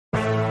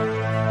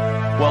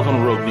Welcome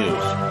to Rogue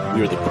News.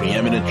 We are the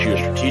preeminent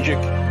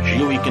geostrategic,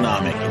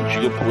 geoeconomic, and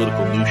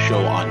geopolitical news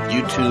show on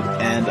YouTube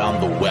and on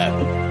the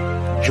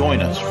web.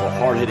 Join us for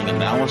hard-hitting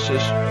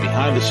analysis,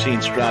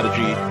 behind-the-scenes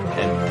strategy,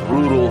 and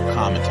brutal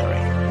commentary.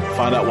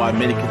 Find out why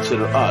many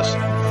consider us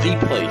the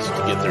place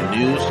to get their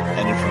news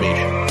and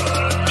information.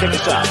 Check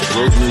us out at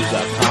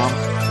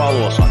roguenews.com.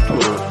 Follow us on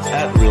Twitter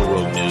at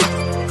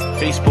RealRogueNews,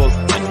 Facebook,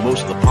 and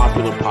most of the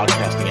popular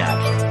podcasting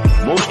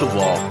apps. Most of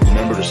all,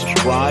 remember to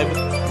subscribe,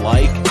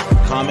 like,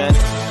 comment,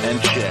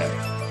 and share.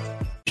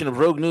 Of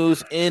Rogue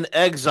News in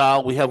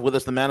exile, we have with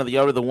us the man of the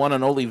hour, the one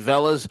and only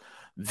Veles.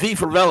 V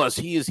for Veles.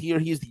 He is here.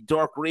 He is the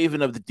dark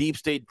raven of the deep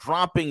state,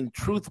 dropping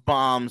truth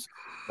bombs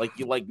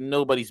like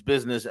nobody's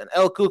business. And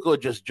El Cuco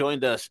just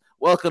joined us.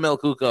 Welcome, El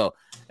Cuco.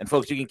 And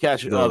folks, you can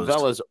catch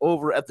Veles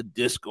over at the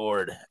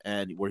Discord,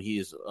 and where he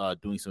is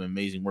doing some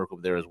amazing work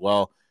over there as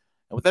well.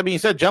 And with that being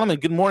said, gentlemen,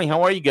 good morning.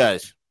 How are you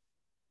guys?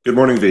 Good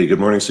morning, V. Good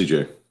morning,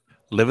 CJ.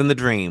 Living the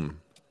dream.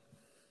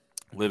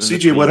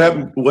 CJ, what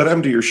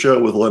happened to your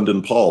show with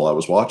London Paul? I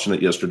was watching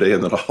it yesterday,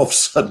 and then all of a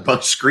sudden my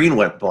screen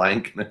went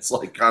blank, and it's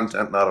like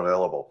content not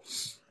available.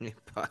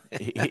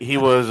 he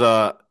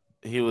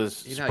was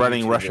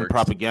spreading Russian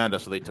propaganda,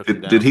 so they took him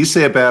down. Did he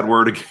say a bad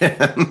word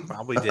again?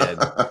 Probably did.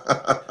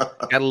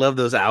 Gotta love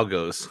those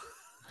algos.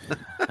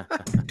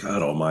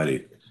 God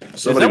almighty.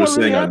 Somebody was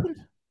saying,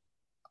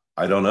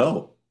 I don't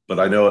know, but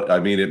I know,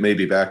 I mean, it may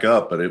be back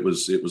up, but it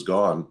was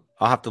gone.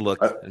 I'll have to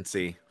look and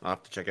see. I'll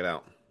have to check it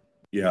out.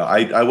 Yeah,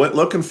 I went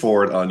looking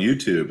for it on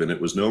YouTube, and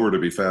it was nowhere to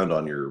be found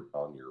on your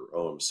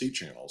OMC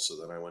channel. So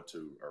then I went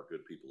to our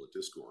good people at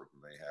Discord,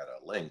 and they had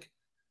a link.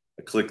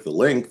 I clicked the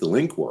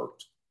link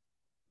worked.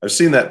 I've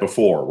seen that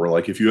before, where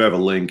like if you have a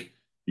link,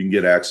 you can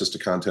get access to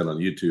content on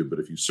YouTube, but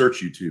if you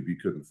search YouTube, you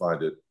couldn't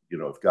find it,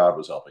 if God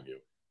was helping you.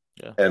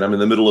 Yeah. And I'm in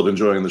the middle of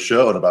enjoying the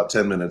show, and about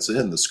 10 minutes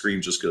in, the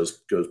screen just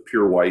goes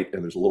pure white,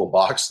 and there's a little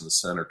box in the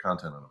center,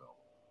 content unavailable.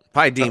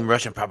 Probably deemed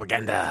Russian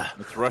propaganda.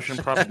 It's Russian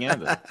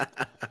propaganda.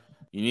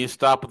 You need to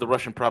stop with the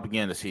Russian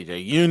propaganda,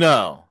 CJ.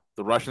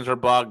 The Russians are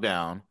bogged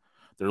down.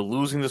 They're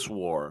losing this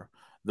war.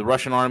 The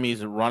Russian army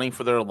is running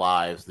for their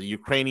lives. The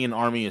Ukrainian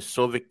army is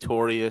so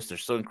victorious. They're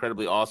so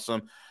incredibly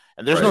awesome.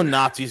 And there's no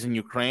Nazis in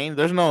Ukraine.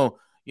 There's no,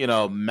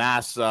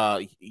 mass,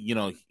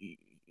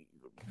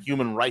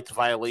 human rights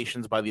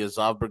violations by the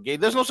Azov Brigade.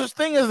 There's no such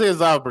thing as the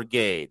Azov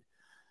Brigade.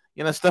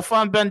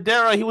 Stefan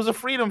Bandera, he was a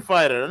freedom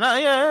fighter.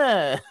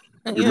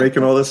 You're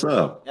making all this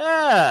up.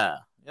 Yeah.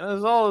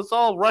 It's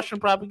all Russian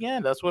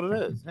propaganda. That's what it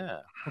is. Yeah.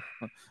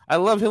 I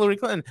love Hillary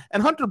Clinton.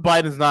 And Hunter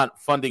Biden's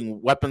not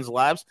funding weapons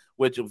labs,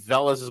 which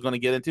Veles is going to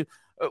get into.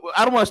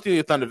 I don't want to steal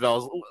your thunder,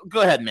 Veles.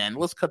 Go ahead, man.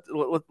 Let's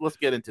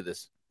get into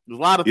this. There's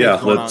a lot of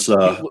things going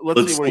on.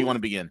 Let's see where you want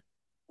to begin.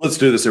 Let's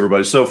do this,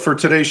 everybody. So for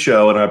today's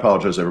show, and I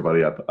apologize,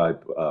 everybody, I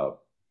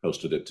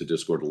posted it to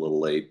Discord a little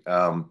late.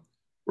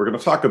 We're going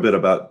to talk a bit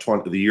about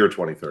the year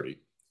 2030,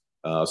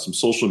 some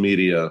social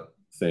media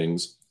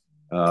things.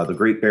 The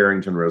Great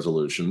Barrington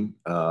Resolution,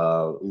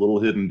 a little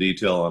hidden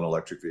detail on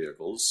electric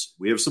vehicles.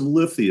 We have some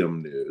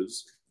lithium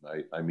news.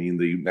 I mean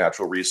the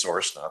natural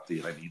resource, not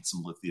the I need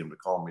some lithium to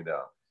calm me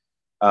down.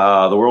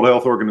 The World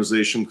Health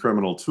Organization,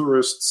 criminal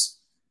tourists,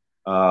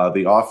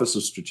 the Office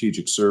of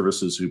Strategic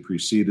Services, who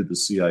preceded the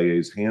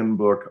CIA's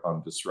handbook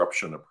on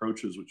disruption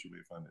approaches, which you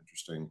may find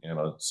interesting, and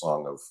a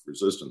song of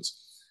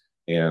resistance.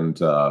 And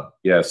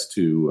yes,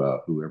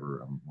 to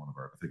whoever, one of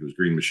our, I think it was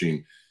Green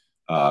Machine.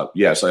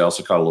 Yes, I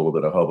also caught a little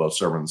bit of Hobo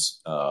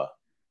Sermons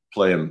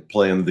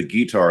playing the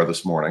guitar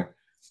this morning,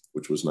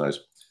 which was nice.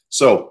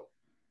 So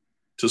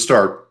to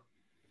start,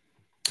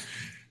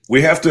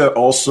 we have to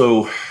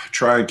also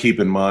try and keep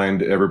in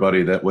mind,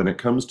 everybody, that when it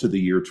comes to the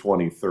year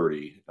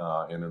 2030,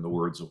 and in the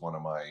words of one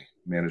of my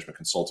management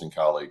consulting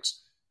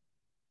colleagues,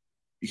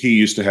 he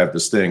used to have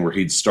this thing where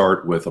he'd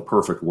start with a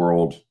perfect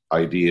world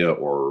idea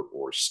or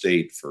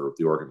state for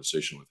the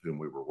organization with whom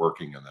we were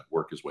working, and then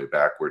work his way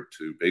backward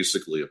to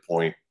basically a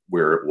point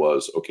where it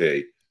was,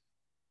 okay,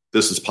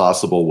 this is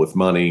possible with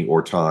money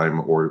or time,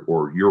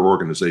 or your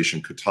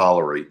organization could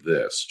tolerate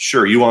this.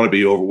 Sure, you want to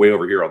be way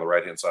over here on the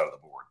right-hand side of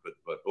the board,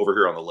 but over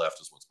here on the left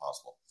is what's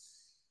possible.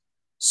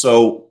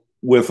 So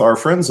with our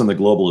friends in the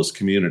globalist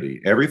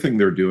community, everything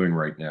they're doing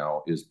right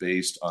now is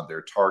based on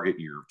their target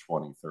year of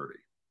 2030.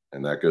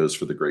 And that goes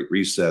for the Great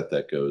Reset,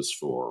 that goes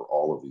for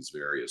all of these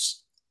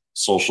various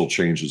social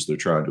changes they're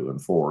trying to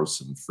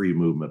enforce, and free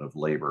movement of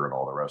labor and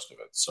all the rest of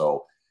it.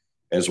 So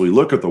as we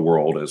look at the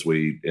world, as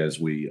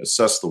we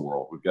assess the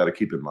world, we've got to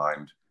keep in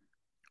mind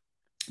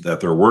that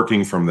they're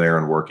working from there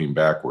and working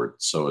backward.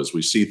 So as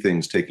we see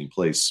things taking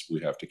place,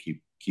 we have to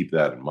keep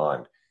that in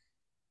mind.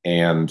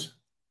 And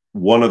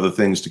one of the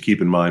things to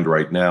keep in mind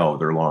right now,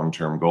 their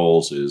long-term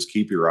goals, is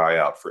keep your eye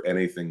out for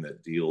anything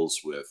that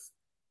deals with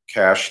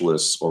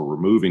cashless or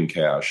removing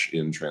cash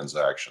in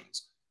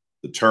transactions.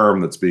 The term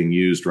that's being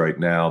used right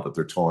now that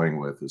they're toying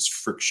with is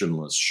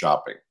frictionless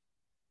shopping.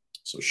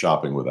 So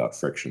shopping without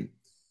friction.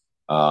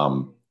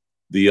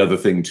 The other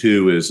thing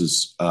too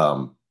is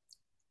when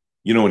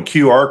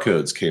QR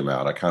codes came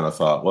out, I kind of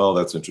thought, well,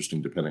 that's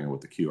interesting depending on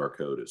what the QR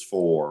code is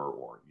for,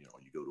 or, you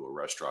go to a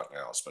restaurant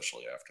now,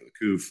 especially after the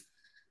coup,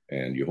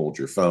 and you hold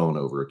your phone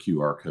over a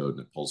QR code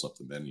and it pulls up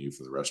the menu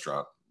for the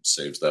restaurant,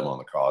 saves them on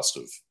the cost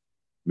of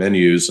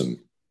menus and,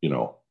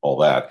 all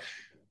that.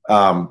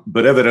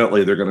 But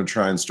evidently they're going to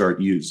try and start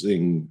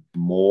using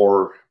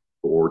more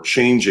or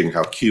changing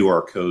how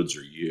QR codes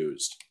are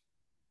used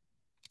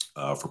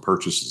for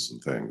purchases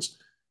and things,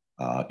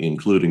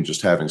 including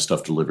just having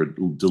stuff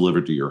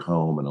delivered to your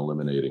home and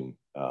eliminating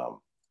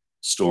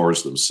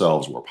stores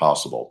themselves where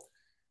possible.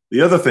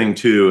 The other thing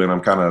too, and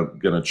I'm kind of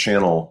going to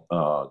channel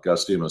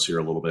Gus Demos here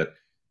a little bit,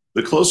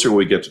 the closer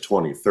we get to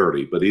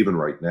 2030, but even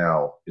right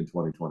now in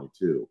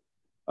 2022,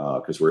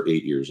 because we're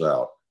 8 years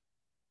out,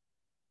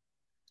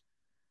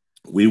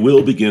 we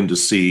will begin to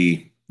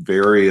see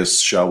various,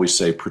 shall we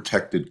say,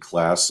 protected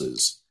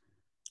classes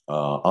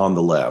on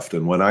the left.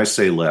 And when I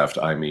say left,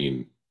 I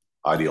mean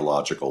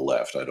ideological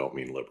left. I don't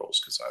mean liberals,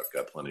 because I've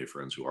got plenty of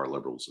friends who are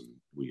liberals and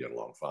we get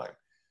along fine.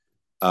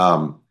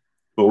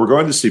 But we're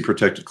going to see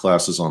protected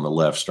classes on the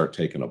left start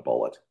taking a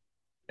bullet.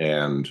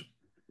 And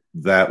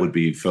that would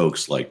be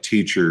folks like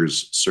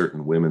teachers,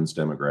 certain women's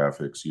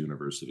demographics,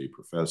 university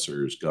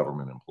professors,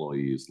 government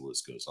employees, the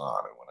list goes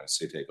on. And when I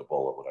say take a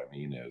bullet, what I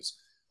mean is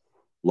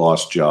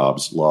lost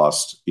jobs,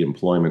 lost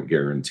employment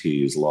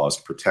guarantees,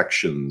 lost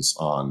protections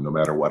on no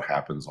matter what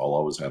happens, I'll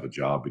always have a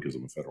job because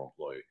I'm a federal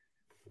employee.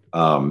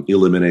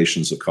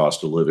 Eliminations of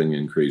cost of living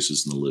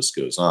increases, and the list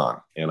goes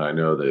on. And I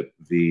know that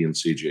V and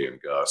CJ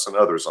and Gus and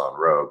others on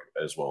Rogue,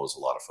 as well as a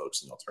lot of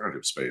folks in the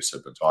alternative space,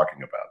 have been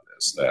talking about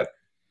this, that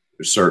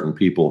there's certain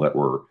people that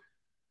were,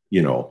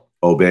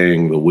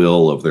 obeying the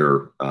will of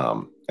their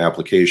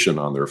application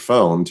on their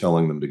phone,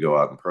 telling them to go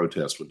out and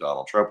protest when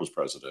Donald Trump was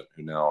president,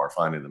 who now are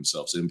finding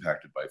themselves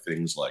impacted by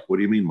things like, what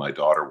do you mean my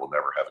daughter will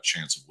never have a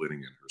chance of winning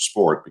in her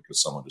sport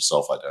because someone who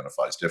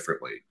self-identifies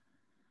differently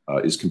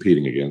is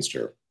competing against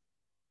her?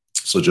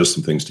 So just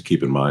some things to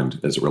keep in mind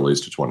as it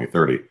relates to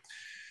 2030.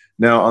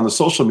 Now, on the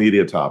social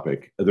media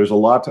topic, there's a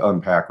lot to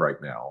unpack right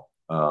now,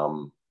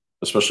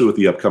 especially with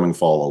the upcoming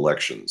fall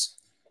elections.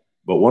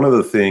 But one of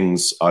the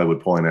things I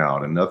would point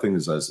out, and nothing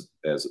is as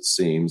it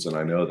seems, and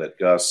I know that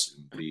Gus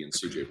and B and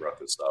CJ brought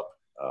this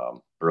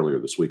up earlier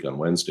this week on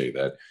Wednesday,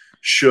 that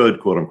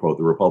should, quote unquote,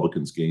 the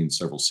Republicans gain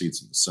several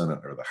seats in the Senate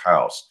or the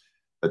House,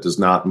 that does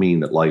not mean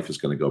that life is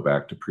going to go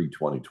back to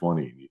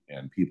pre-2020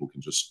 and people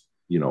can just,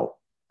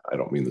 I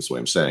don't mean this way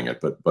I'm saying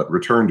it, but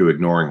return to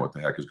ignoring what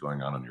the heck is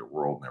going on in your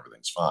world and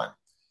everything's fine.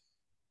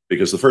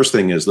 Because the first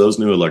thing is those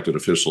new elected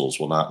officials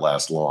will not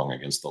last long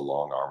against the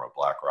long arm of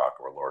BlackRock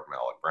or Lord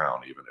Malik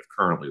Brown, even if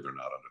currently they're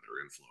not under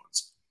their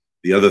influence.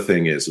 The other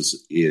thing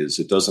is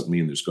it doesn't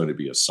mean there's going to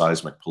be a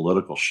seismic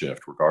political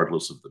shift,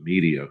 regardless of the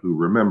media, who,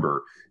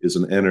 remember, is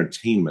an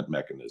entertainment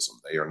mechanism.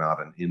 They are not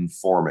an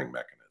informing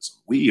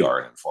mechanism. We are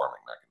an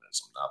informing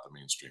mechanism, not the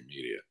mainstream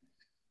media.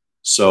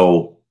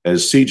 So,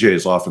 as CJ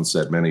has often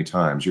said many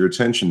times, your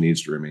attention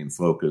needs to remain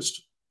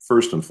focused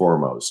first and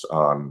foremost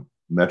on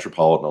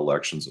metropolitan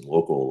elections and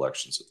local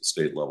elections at the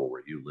state level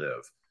where you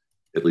live,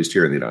 at least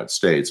here in the United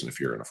States, and if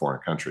you're in a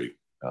foreign country,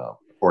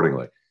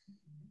 accordingly.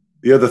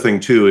 The other thing,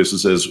 too,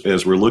 is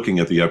as we're looking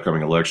at the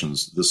upcoming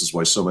elections, this is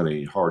why so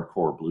many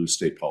hardcore blue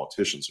state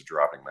politicians are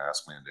dropping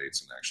mask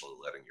mandates and actually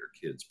letting your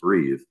kids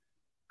breathe,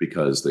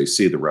 because they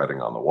see the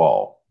writing on the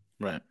wall.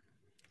 Right.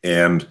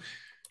 And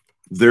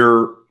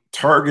they're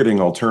targeting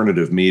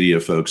alternative media,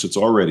 folks. It's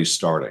already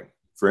starting.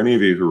 For any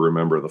of you who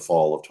remember the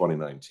fall of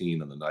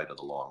 2019 and the night of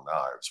the long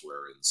knives,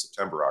 where in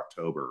September,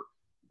 October,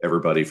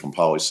 everybody from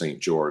Poly St.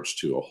 George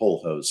to a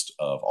whole host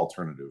of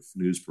alternative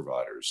news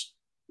providers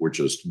were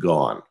just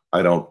gone.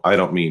 I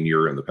don't mean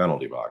you're in the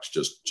penalty box,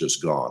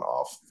 just gone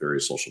off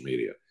various social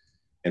media.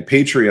 And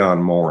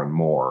Patreon more and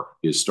more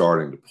is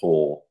starting to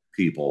pull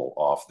people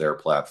off their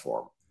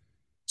platform.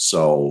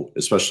 So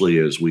especially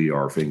as we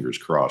are, fingers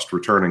crossed,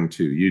 returning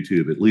to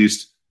YouTube, at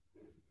least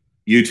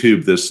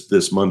YouTube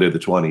this Monday, the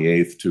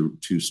 28th,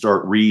 to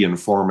start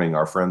re-informing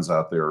our friends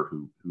out there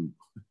who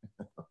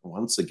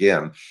once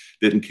again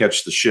didn't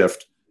catch the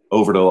shift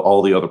over to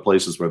all the other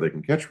places where they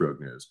can catch Rogue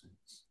News.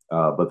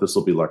 But this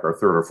will be like our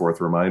third or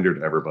fourth reminder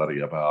to everybody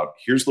about,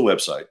 here's the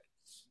website.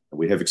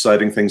 We have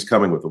exciting things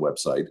coming with the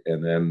website.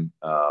 And then,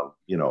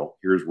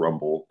 here's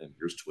Rumble and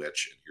here's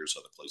Twitch and here's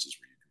other places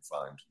where you can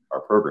find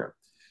our program.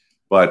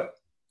 But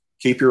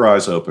keep your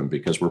eyes open,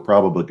 because we're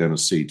probably going to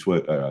see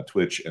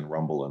Twitch and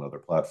Rumble and other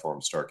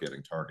platforms start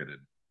getting targeted.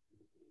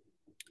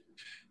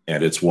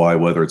 And it's why,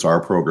 whether it's our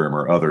program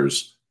or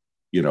others,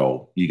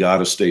 you got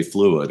to stay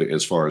fluid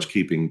as far as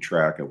keeping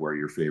track of where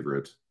your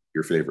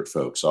favorite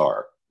folks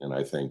are. And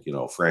I think,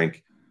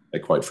 Frank,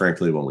 quite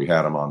frankly, when we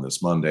had him on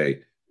this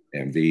Monday,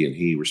 and V and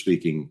he were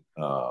speaking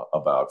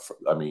about,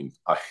 I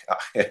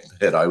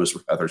admit I was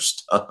rather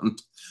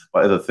stunned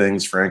by the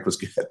things Frank was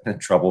getting in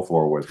trouble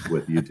for with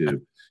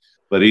YouTube.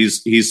 But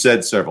he's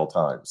said several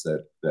times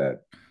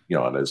that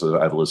and as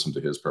I've listened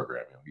to his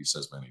program, he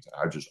says many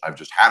times, I've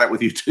just had it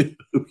with you too,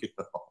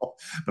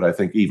 But I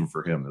think even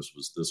for him, this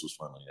was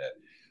finally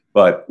it.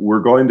 But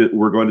we're going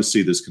to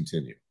see this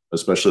continue,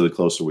 especially the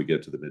closer we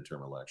get to the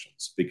midterm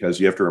elections, because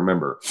you have to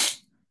remember,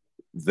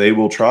 they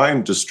will try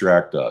and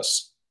distract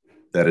us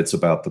that it's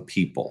about the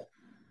people.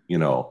 You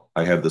know,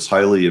 I have this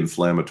highly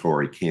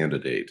inflammatory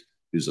candidate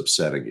who's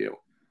upsetting you.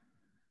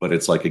 But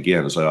it's like,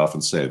 again, as I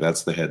often say,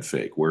 that's the head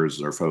fake. Where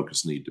does our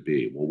focus need to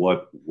be?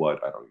 Well,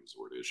 what, I don't use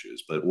the word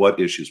issues, but what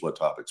issues, what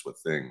topics, what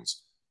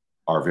things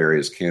are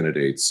various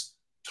candidates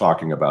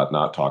talking about,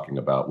 not talking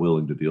about,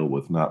 willing to deal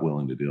with, not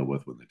willing to deal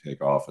with when they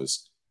take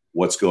office?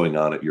 What's going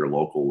on at your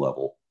local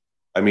level?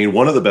 I mean,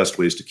 one of the best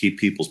ways to keep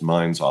people's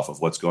minds off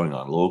of what's going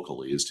on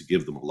locally is to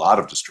give them a lot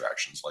of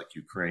distractions like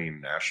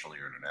Ukraine nationally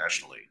or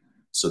internationally,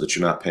 so that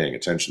you're not paying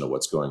attention to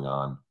what's going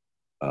on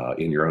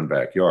in your own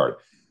backyard.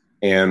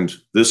 And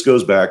this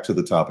goes back to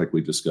the topic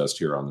we discussed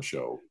here on the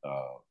show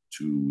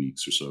 2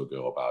 weeks or so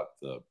ago about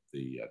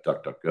the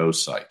DuckDuckGo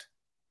site.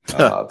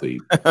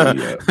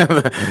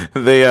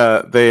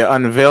 They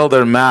unveiled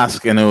their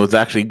mask and it was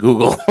actually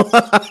Google.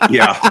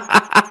 Yeah.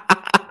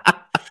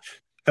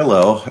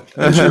 Hello,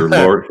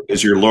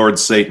 as your Lord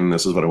Satan.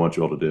 This is what I want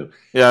you all to do.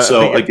 Yeah.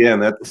 So again,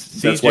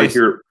 that's why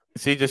here.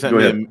 C just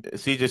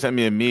sent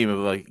me a meme of,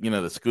 like, you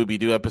know, the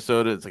Scooby-Doo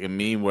episode. It's like a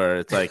meme where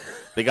it's like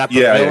they got the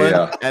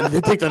villain and they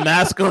take the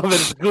mask off and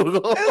it's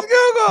Google. It's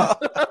Google.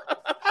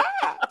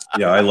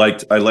 Yeah, I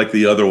like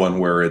the other one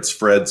where it's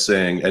Fred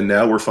saying, and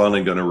now we're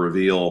finally going to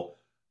reveal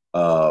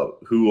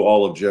who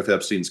all of Jeff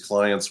Epstein's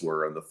clients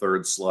were. And the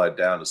third slide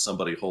down is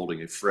somebody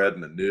holding a Fred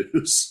in the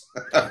news.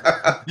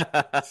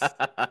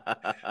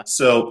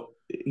 So,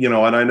 you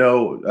know, and I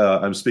know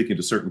I'm speaking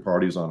to certain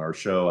parties on our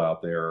show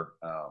out there.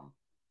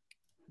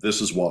 This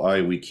is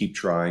why we keep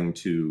trying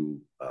to,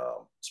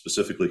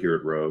 specifically here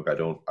at Rogue. I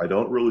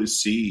don't really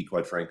see,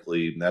 quite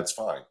frankly, and that's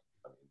fine.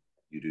 I mean,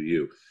 you do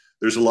you.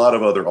 There's a lot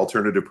of other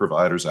alternative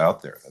providers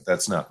out there.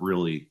 That's not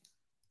really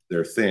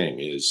their thing.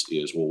 Is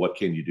well, what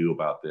can you do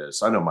about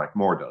this? I know Mike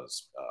Moore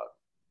does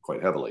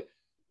quite heavily,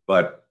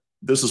 but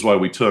this is why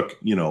we took,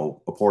 you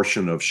know, a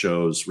portion of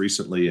shows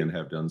recently and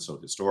have done so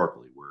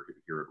historically. We're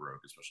here at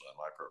Rogue, especially on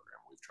my program,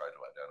 we've tried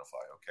to identify.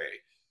 Okay,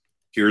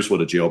 here's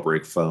what a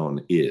jailbreak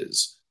phone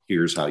is.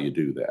 Here's how you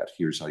do that.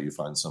 Here's how you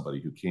find somebody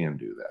who can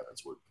do that.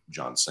 That's what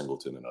John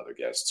Singleton and other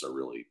guests are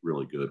really,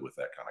 really good with,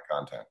 that kind of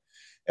content.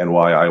 And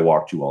why I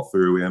walked you all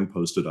through and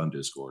posted on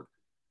Discord,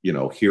 you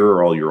know, here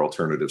are all your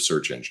alternative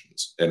search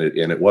engines. And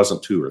it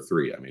wasn't 2 or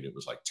 3. I mean, it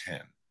was like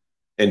 10.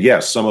 And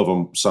yes, some of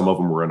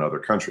them were in other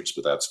countries,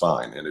 but that's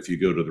fine. And if you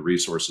go to the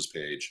resources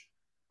page,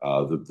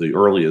 the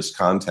earliest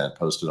content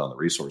posted on the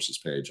resources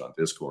page on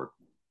Discord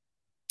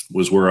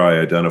was where I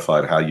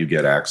identified how you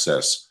get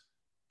access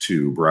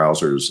to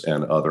browsers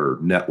and other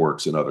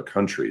networks in other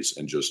countries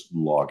and just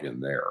log in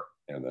there.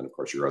 And then, of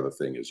course, your other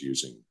thing is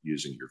using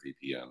your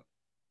VPN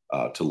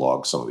to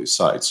log some of these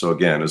sites. So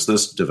again, as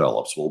this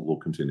develops, we'll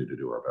continue to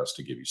do our best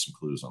to give you some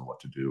clues on what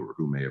to do or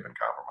who may have been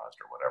compromised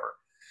or whatever.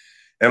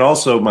 And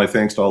also, my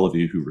thanks to all of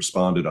you who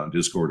responded on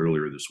Discord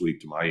earlier this week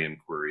to my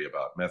inquiry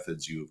about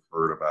methods you've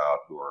heard about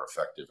who are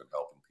effective in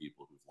helping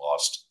people who've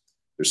lost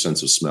their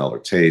sense of smell or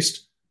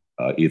taste,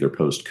 either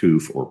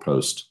post-COOF or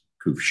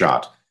post-COOF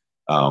shot.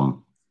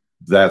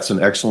 That's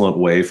an excellent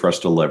way for us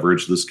to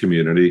leverage this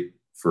community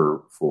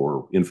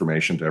for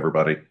information to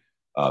everybody.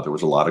 There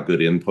was a lot of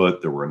good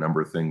input. There were a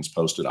number of things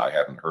posted I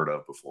hadn't heard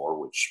of before,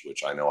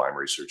 which I know I'm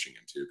researching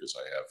into because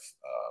I have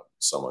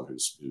someone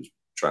who's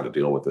trying to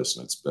deal with this,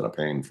 and it's been a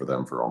pain for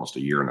them for almost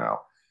a year now.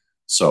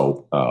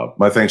 So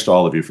my thanks to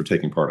all of you for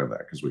taking part in that,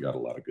 because we got a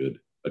lot of good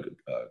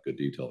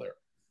detail there.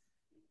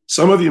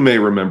 Some of you may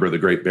remember the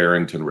Great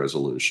Barrington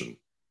Resolution.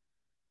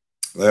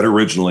 That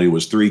originally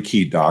was 3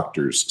 key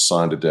doctors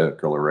signed a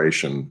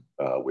declaration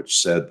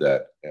which said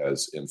that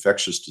as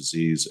infectious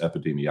disease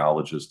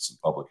epidemiologists and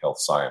public health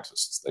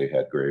scientists, they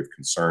had grave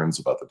concerns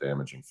about the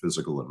damaging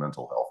physical and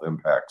mental health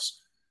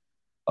impacts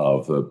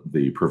of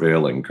the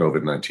prevailing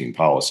COVID-19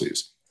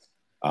 policies.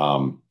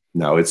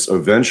 Now, it's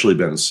eventually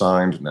been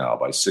signed now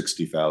by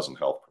 60,000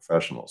 health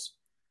professionals.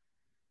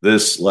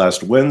 This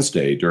last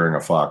Wednesday, during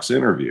a Fox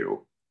interview,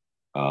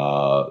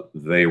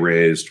 they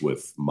raised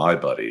with my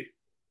buddy,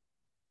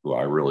 who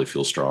I really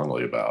feel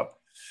strongly about,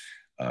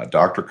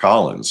 Dr.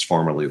 Collins,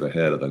 formerly the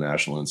head of the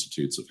National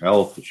Institutes of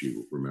Health, which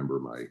you remember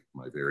my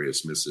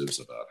various missives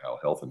about how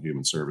Health and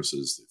Human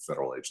Services, the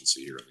federal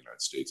agency here in the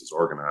United States, is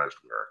organized,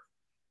 where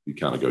you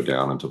kind of go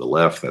down and to the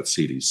left, that's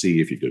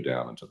CDC. If you go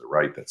down and to the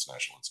right, that's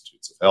National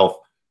Institutes of Health.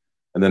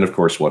 And then, of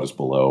course, what is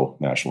below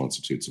National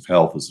Institutes of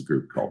Health is a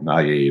group called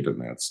NIAID, and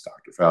that's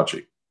Dr.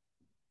 Fauci.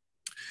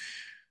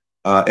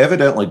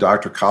 Evidently,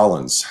 Dr.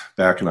 Collins,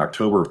 back in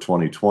October of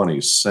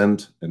 2020,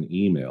 sent an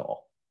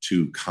email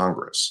to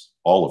Congress,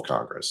 all of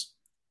Congress,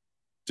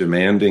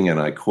 demanding, and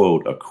I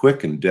quote, "a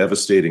quick and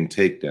devastating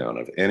takedown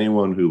of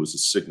anyone who was a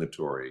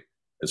signatory,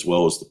 as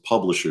well as the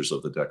publishers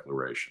of the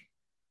declaration."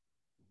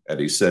 And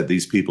he said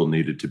these people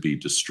needed to be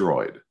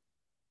destroyed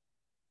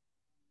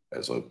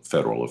as a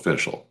federal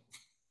official,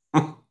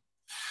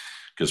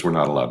 because we're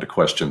not allowed to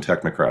question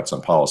technocrats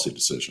on policy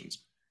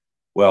decisions.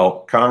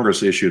 Well,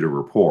 Congress issued a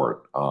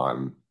report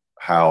on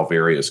how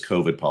various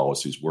COVID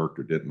policies worked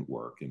or didn't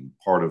work. And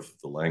part of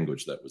the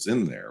language that was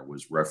in there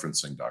was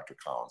referencing Dr.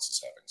 Collins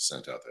as having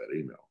sent out that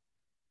email.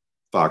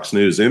 Fox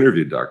News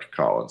interviewed Dr.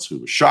 Collins, who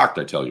was shocked,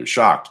 I tell you,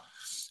 shocked,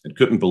 and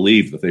couldn't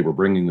believe that they were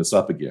bringing this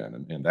up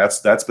again. And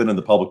that's been in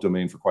the public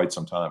domain for quite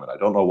some time. And I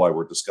don't know why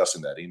we're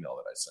discussing that email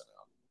that I sent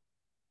out.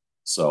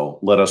 So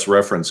let us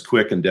reference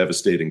quick and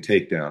devastating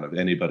takedown of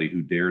anybody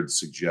who dared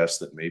suggest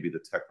that maybe the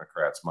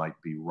technocrats might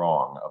be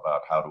wrong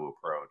about how to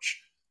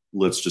approach.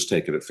 Let's just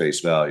take it at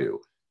face value.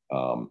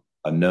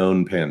 A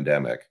known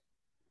pandemic,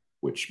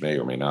 which may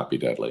or may not be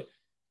deadly.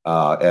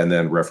 And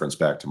then reference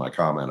back to my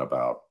comment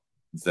about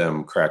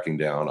them cracking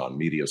down on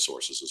media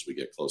sources as we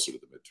get closer to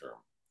the midterm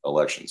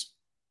elections.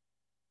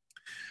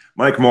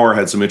 Mike Moore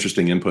had some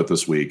interesting input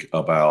this week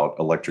about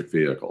electric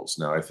vehicles.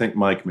 Now, I think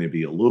Mike may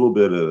be a little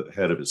bit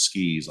ahead of his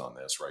skis on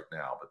this right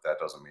now, but that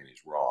doesn't mean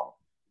he's wrong.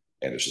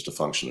 And it's just a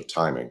function of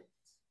timing.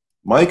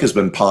 Mike has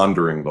been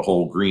pondering the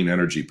whole green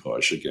energy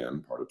push,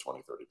 again, part of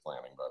 2030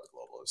 planning by the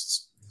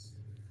globalists.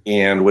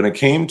 And when it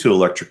came to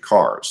electric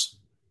cars,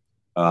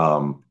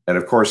 and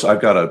of course,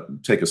 I've got to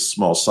take a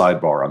small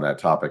sidebar on that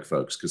topic,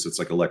 folks, because it's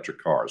like electric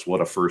cars.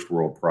 What a first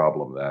world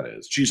problem that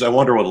is. Geez, I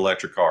wonder what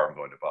electric car I'm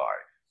going to buy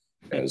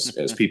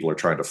as people are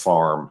trying to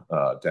farm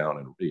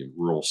down in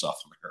rural South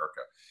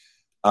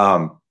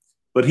America.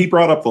 But he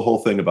brought up the whole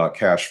thing about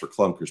cash for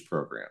clunkers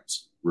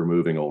programs,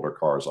 removing older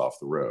cars off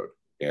the road,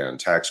 and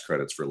tax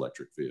credits for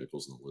electric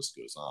vehicles, and the list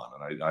goes on.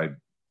 And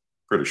I'm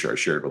pretty sure I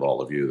shared with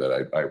all of you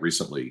that I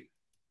recently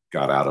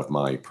got out of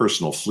my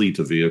personal fleet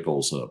of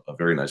vehicles a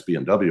very nice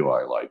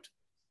BMW I liked,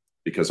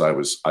 because I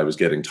was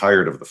getting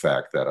tired of the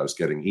fact that I was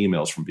getting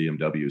emails from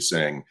BMW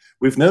saying,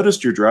 "We've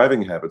noticed your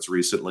driving habits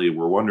recently.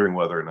 We're wondering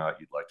whether or not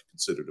you'd like to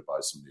consider to buy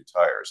some new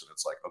tires." And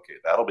it's like, okay,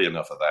 that'll be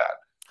enough of that.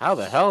 How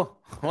the hell?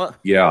 What?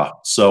 Yeah.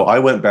 So I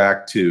went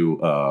back to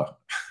a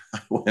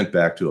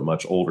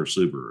much older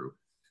Subaru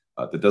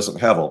that doesn't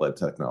have all that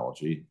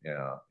technology.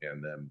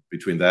 And then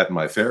between that and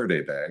my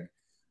Faraday bag,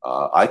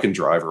 I can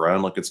drive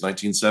around like it's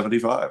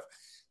 1975.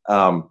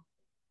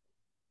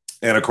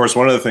 And of course,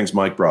 one of the things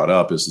Mike brought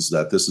up is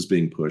that this is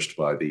being pushed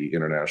by the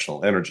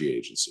International Energy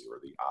Agency, or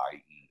the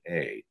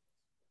IEA,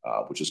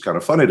 which is kind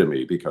of funny to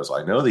me because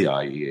I know the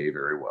IEA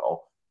very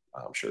well.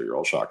 I'm sure you're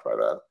all shocked by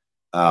that.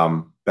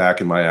 Back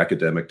in my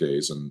academic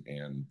days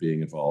and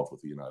being involved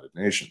with the United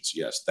Nations.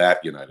 Yes,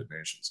 that United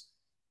Nations.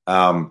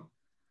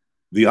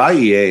 The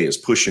IEA is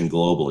pushing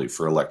globally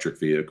for electric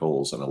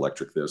vehicles and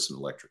electric this and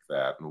electric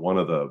that. And one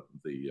of the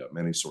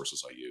many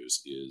sources I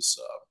use is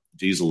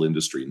Diesel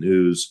Industry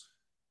News.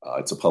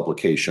 It's a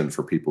publication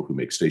for people who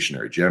make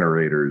stationary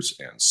generators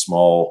and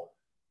small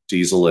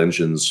diesel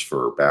engines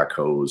for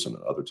backhoes and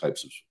other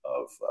types of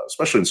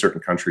especially in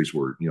certain countries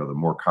where, the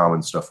more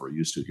common stuff we're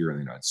used to here in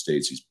the United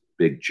States, these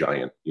big,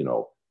 giant,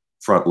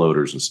 front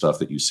loaders and stuff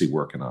that you see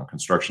working on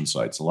construction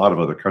sites. A lot of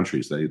other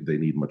countries, they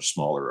need much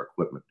smaller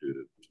equipment due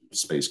to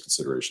space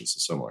considerations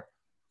and similar.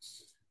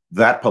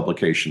 That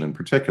publication in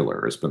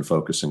particular has been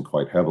focusing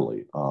quite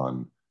heavily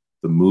on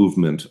the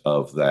movement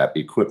of that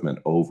equipment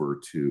over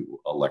to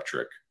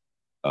electric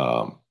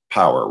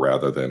power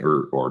rather than,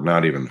 or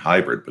not even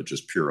hybrid, but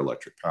just pure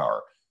electric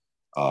power.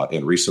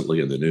 And recently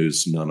in the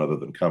news, none other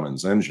than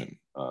Cummins Engine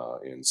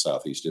in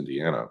Southeast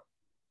Indiana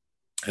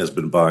has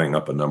been buying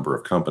up a number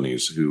of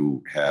companies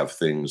who have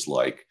things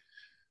like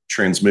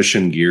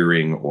transmission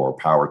gearing or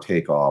power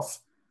takeoff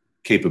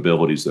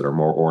capabilities that are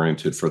more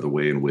oriented for the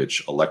way in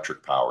which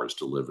electric power is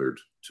delivered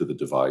to the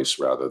device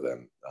rather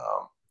than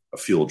a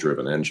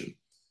fuel-driven engine.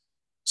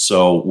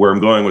 So where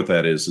I'm going with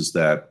that is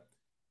that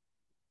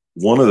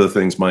one of the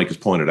things Mike has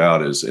pointed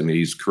out is, and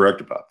he's correct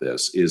about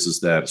this, is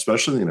that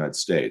especially in the United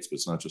States, but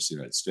it's not just the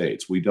United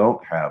States, we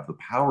don't have the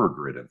power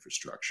grid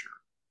infrastructure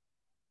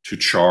to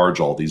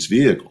charge all these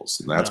vehicles.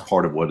 And that's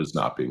part of what is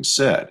not being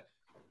said.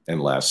 And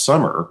last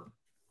summer,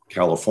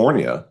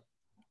 California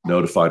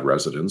notified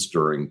residents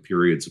during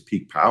periods of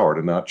peak power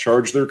to not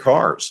charge their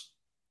cars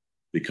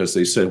because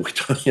they said,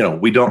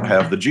 we don't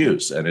have the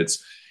juice. And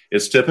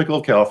it's typical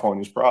of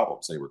California's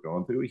problems. They were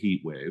going through a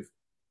heat wave,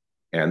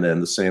 and then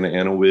the Santa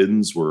Ana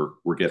winds were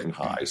getting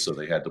high, so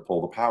they had to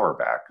pull the power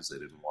back because they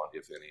didn't want,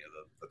 if any of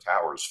the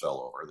towers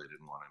fell over, they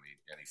didn't want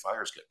any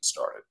fires getting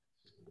started.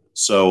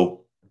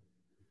 So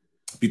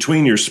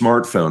between your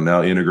smartphone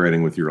now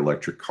integrating with your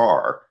electric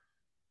car,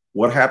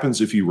 what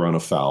happens if you run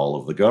afoul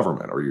of the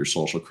government or your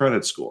social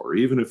credit score, or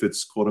even if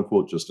it's quote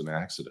unquote just an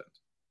accident?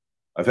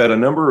 I've had a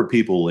number of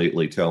people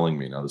lately telling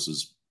me,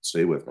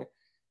 stay with me.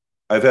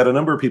 I've had a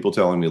number of people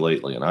telling me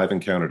lately, and I've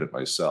encountered it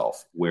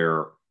myself,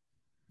 where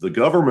the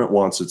government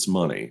wants its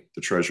money,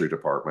 the Treasury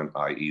Department,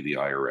 i.e. the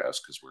IRS,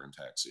 because we're in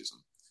tax season.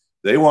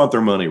 They want their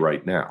money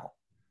right now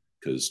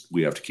because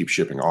we have to keep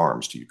shipping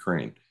arms to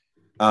Ukraine.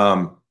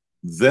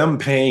 Them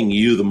paying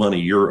you the money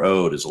you're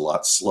owed is a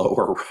lot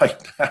slower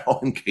right now,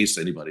 in case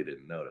anybody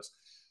didn't notice.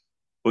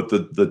 But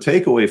the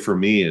takeaway for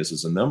me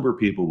is a number of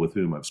people with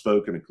whom I've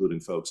spoken, including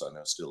folks I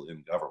know still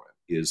in government,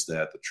 is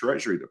that the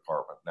Treasury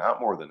Department, now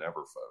more than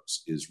ever,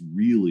 folks, is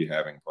really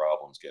having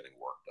problems getting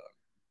work done.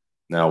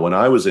 Now, when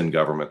I was in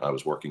government, I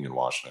was working in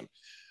Washington,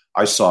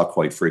 I saw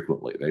quite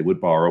frequently, they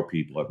would borrow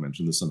people. I've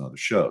mentioned this in other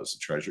shows. The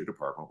Treasury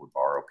Department would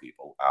borrow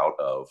people out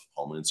of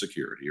Homeland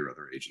Security or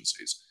other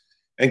agencies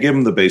and give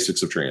them the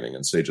basics of training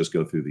and say, just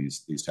go through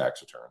these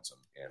tax returns.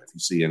 And if you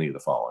see any of the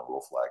following,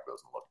 we'll flag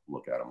those and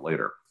look at them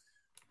later.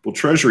 Well,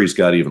 Treasury's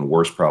got even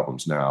worse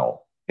problems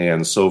now.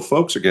 And so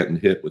folks are getting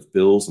hit with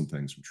bills and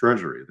things from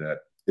Treasury that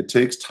it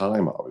takes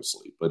time,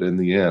 obviously. But in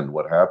the end,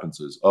 what happens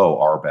is, oh,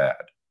 our bad.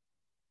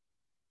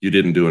 You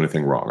didn't do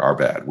anything wrong. Our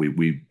bad.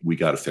 We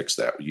got to fix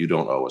that. You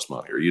don't owe us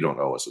money, or you don't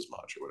owe us as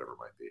much, or whatever it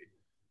might be.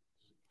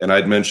 And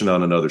I'd mentioned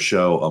on another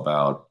show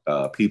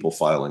about people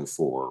filing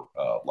for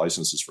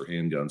licenses for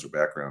handguns or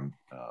background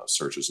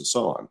searches and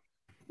so on,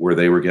 where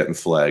they were getting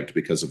flagged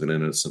because of an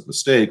innocent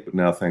mistake. But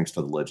now, thanks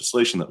to the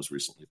legislation that was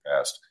recently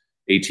passed,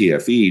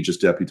 ATFE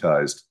just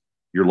deputized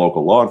your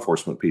local law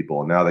enforcement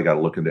people, and now they got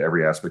to look into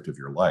every aspect of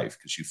your life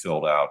because you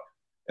filled out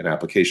an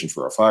application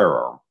for a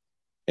firearm.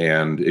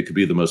 And it could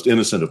be the most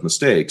innocent of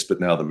mistakes, but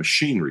now the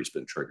machinery's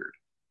been triggered.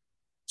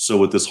 So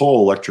with this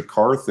whole electric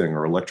car thing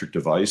or electric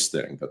device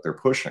thing that they're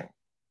pushing,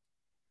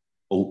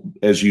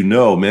 as you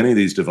know, many of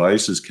these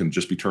devices can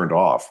just be turned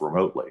off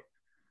remotely,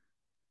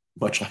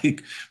 much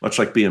like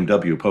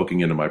BMW poking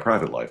into my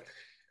private life.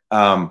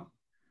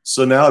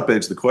 So now it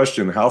begs the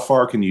question, how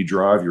far can you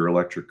drive your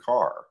electric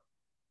car,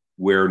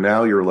 where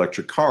now your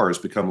electric car has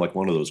become like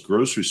one of those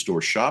grocery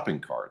store shopping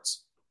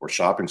carts or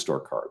shopping store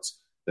carts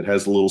that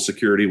has the little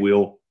security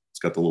wheel. It's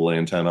got the little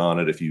antenna on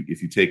it. If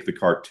you take the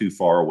cart too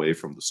far away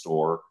from the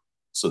store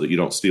so that you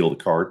don't steal the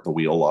cart, the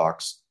wheel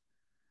locks.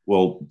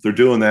 Well, they're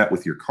doing that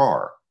with your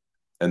car.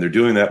 And they're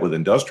doing that with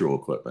industrial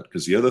equipment.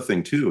 Because the other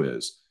thing, too,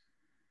 is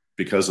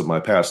because of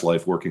my past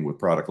life working with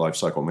product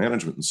lifecycle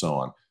management and so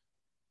on,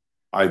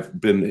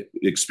 I've been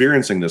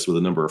experiencing this with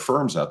a number of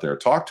firms out there.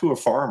 Talk to a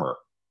farmer.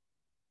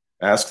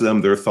 Ask them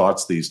their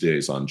thoughts these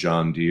days on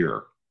John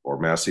Deere or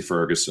Massey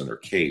Ferguson or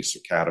Case or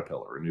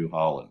Caterpillar or New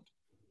Holland.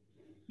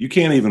 You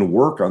can't even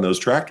work on those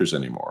tractors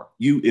anymore.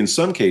 In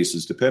some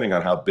cases, depending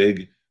on how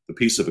big the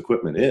piece of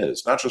equipment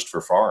is, not just for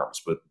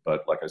farms, but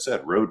like I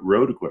said,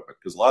 road equipment,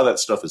 because a lot of that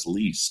stuff is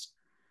leased.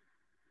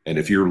 And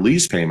if your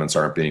lease payments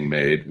aren't being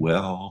made,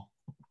 well,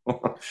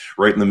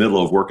 right in the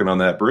middle of working on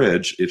that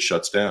bridge, it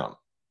shuts down.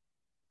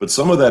 But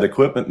some of that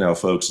equipment now,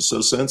 folks, is so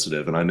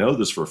sensitive, and I know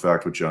this for a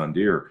fact with John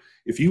Deere.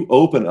 If you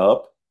open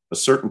up a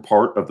certain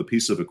part of the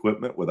piece of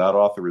equipment without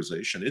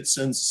authorization, it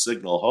sends a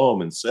signal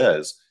home and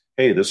says,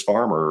 hey, this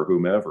farmer or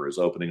whomever is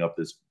opening up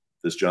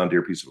this John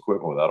Deere piece of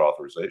equipment without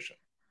authorization.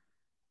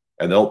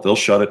 And they'll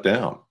shut it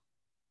down.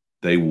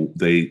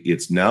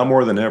 It's now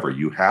more than ever.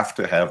 You have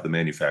to have the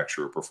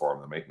manufacturer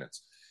perform the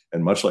maintenance.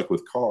 And much like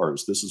with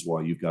cars, this is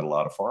why you've got a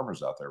lot of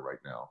farmers out there right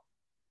now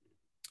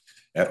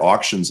at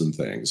auctions and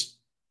things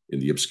in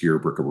the obscure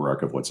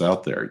bric-a-brac of what's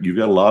out there. You've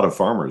got a lot of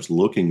farmers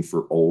looking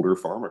for older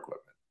farm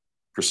equipment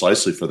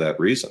precisely for that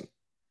reason.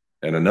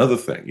 And another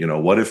thing,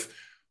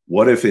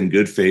 what if in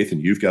good faith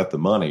and you've got the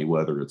money,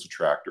 whether it's a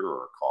tractor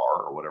or a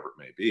car or whatever it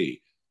may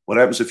be, what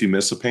happens if you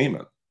miss a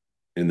payment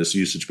in this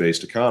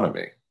usage-based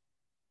economy?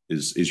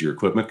 Is your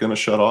equipment going to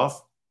shut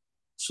off?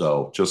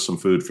 So just some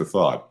food for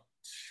thought.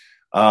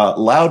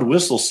 Loud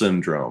whistle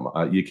syndrome.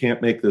 You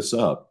can't make this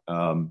up.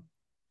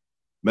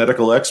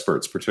 Medical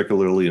experts,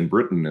 particularly in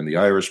Britain and the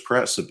Irish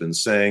press, have been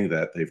saying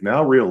that they've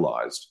now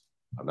realized,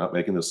 I'm not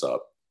making this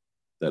up,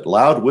 that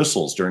loud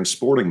whistles during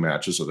sporting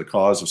matches are the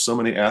cause of so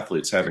many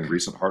athletes having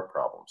recent heart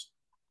problems.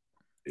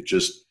 It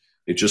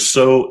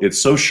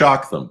so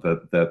shocked them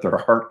that their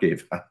heart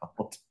gave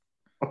out.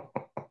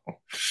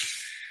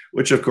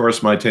 Which, of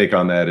course, my take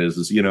on that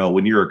is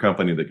when you're a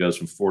company that goes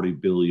from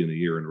 $40 billion a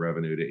year in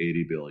revenue to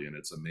 $80 billion,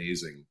 it's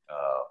amazing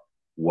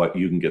what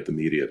you can get the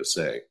media to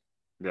say.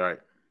 Right.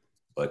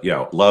 But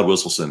yeah, loud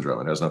whistle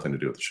syndrome. It has nothing to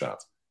do with the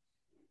shots.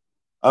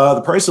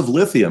 The price of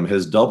lithium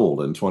has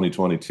doubled in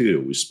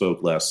 2022. We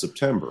spoke last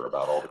September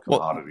about all the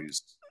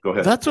commodities. Go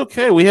ahead. That's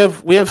okay. We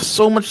have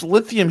so much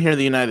lithium here in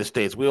the United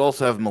States. We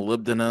also have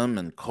molybdenum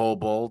and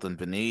cobalt and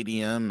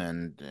vanadium,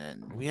 and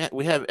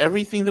we have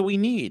everything that we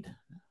need.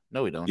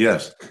 No, we don't.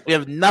 Yes. We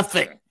have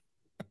nothing.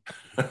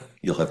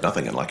 You'll have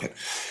nothing and like it.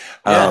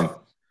 Yeah.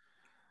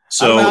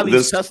 So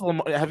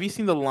Tesla, have you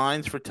seen the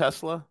lines for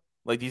Tesla?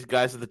 Like these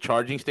guys at the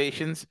charging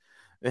stations?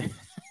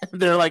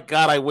 They're like,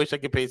 God, I wish I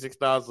could pay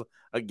 $6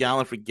 a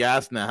gallon for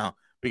gas now.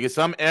 Because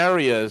some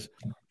areas,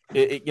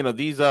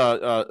 these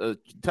Tesla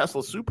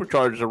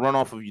superchargers are run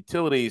off of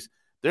utilities.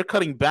 They're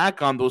cutting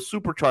back on those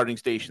supercharging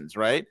stations,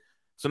 right?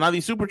 So now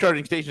these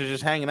supercharging stations are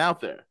just hanging out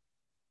there.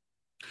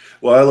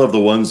 Well, I love the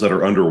ones that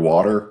are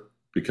underwater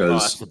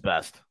because that's the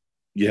best.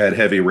 You had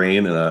heavy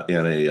rain and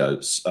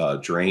a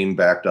drain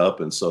backed up,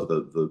 and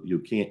so you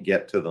can't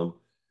get to them.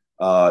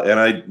 And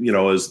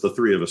as the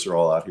three of us are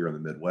all out here in the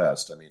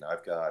Midwest, I mean, I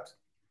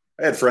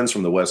had friends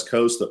from the West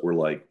Coast that were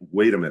like,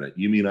 wait a minute,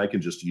 you mean I can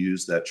just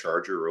use that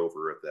charger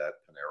over at that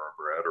Panera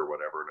Bread or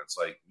whatever? And it's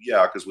like,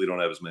 yeah, because we don't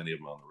have as many of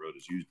them on the road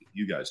as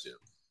you guys do.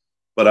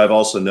 But I've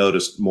also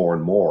noticed more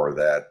and more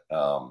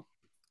that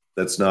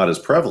that's not as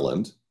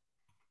prevalent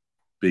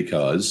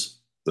because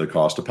the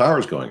cost of power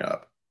is going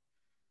up.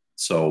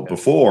 So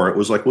before it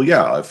was like, well,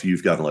 yeah, if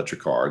you've got an electric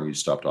car and you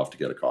stopped off to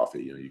get a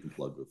coffee, you can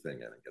plug the thing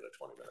in and get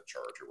a 20-minute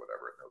charge or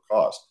whatever at no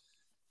cost.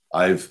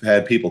 I've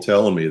had people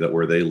telling me that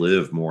where they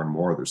live more and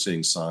more, they're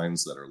seeing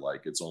signs that are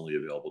like it's only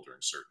available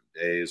during certain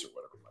days or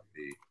whatever it might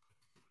be.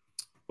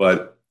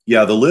 But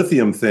yeah, the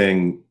lithium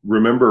thing,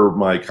 remember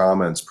my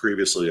comments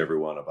previously,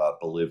 everyone, about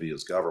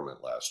Bolivia's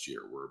government last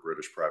year, where a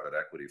British private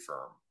equity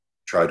firm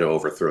tried to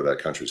overthrow that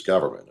country's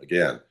government.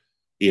 Again,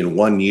 in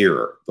 1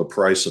 year, the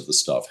price of the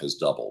stuff has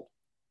doubled.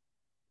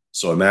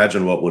 So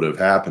imagine what would have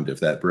happened if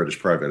that British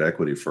private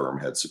equity firm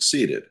had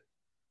succeeded,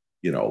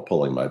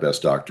 pulling my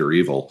best Dr.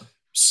 Evil,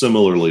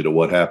 similarly to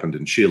what happened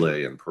in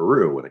Chile and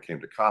Peru when it came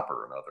to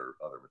copper and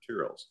other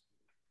materials.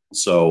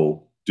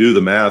 So do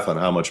the math on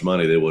how much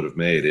money they would have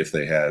made if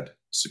they had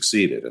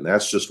succeeded. And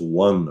that's just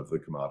one of the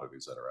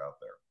commodities that are out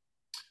there.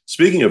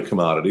 Speaking of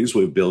commodities,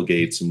 we have Bill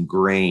Gates and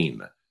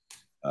grain.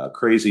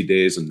 Crazy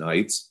Days and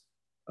Nights,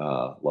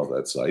 love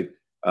that site,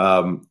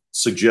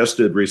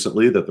 suggested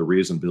recently that the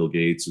reason Bill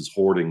Gates is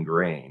hoarding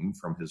grain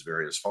from his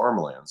various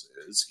farmlands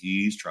is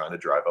he's trying to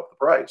drive up the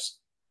price,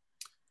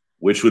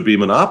 which would be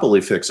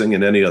monopoly fixing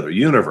in any other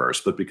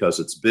universe. But because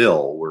it's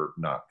Bill, we're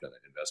not going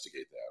to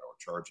investigate that or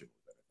charge him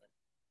with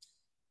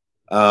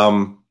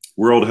anything.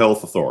 World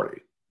Health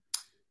Authority.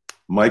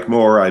 Mike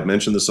Moore, I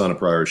mentioned this on a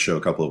prior show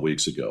a couple of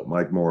weeks ago.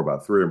 Mike Moore,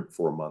 about 3 or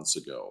 4 months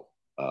ago,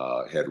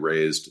 had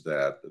raised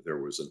that there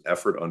was an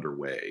effort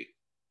underway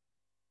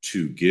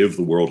to give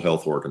the World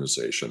Health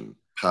Organization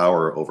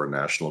power over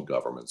national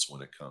governments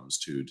when it comes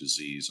to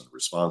disease and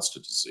response to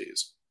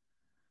disease.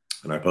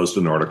 And I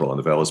posted an article on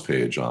the Veles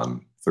page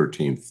on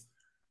 13th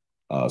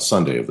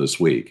Sunday of this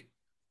week.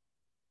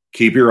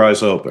 Keep your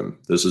eyes open.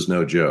 This is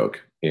no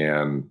joke.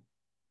 And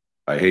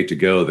I hate to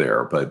go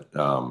there, but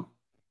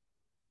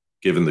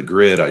given the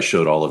grid I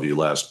showed all of you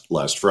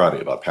last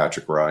Friday about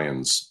Patrick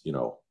Ryan's,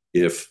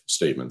 if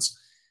statements,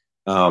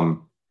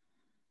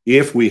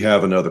 if we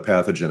have another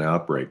pathogen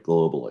outbreak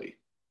globally,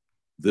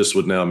 this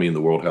would now mean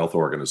the World Health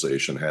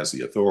Organization has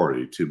the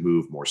authority to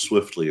move more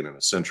swiftly and in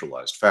a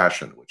centralized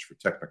fashion, which for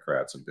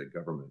technocrats and big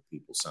government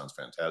people sounds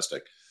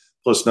fantastic.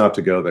 Plus, not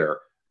to go there,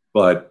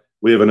 but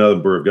we have a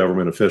number of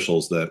government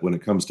officials that, when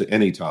it comes to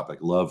any topic,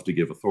 love to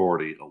give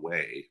authority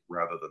away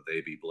rather than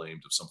they be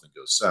blamed if something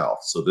goes south.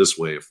 So this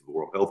way, if the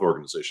World Health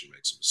Organization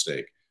makes a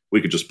mistake,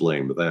 we could just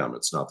blame them.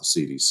 It's not the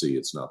CDC.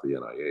 It's not the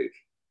NIH.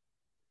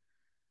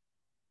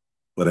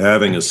 But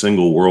having a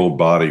single world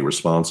body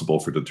responsible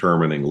for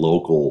determining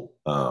local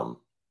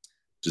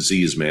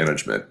disease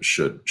management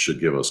should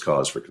give us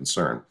cause for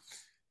concern.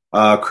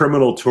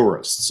 Criminal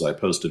tourists. I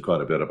posted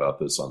quite a bit about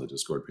this on the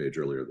Discord page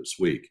earlier this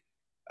week.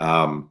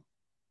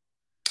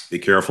 Be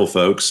careful,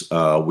 folks.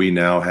 We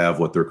now have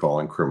what they're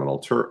calling criminal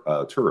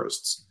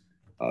tourists.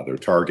 They're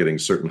targeting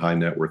certain high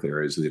net worth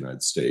areas of the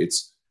United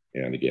States.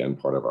 And again,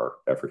 part of our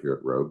effort here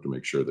at Rogue to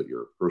make sure that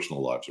your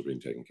personal lives are being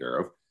taken care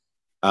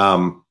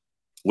of.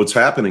 What's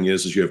happening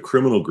is you have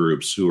criminal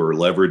groups who are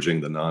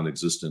leveraging the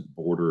non-existent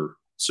border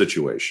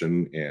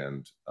situation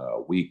and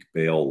weak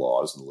bail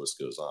laws, and the list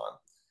goes on.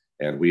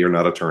 And we are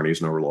not attorneys,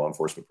 nor are law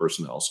enforcement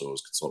personnel, so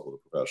always consult with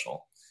a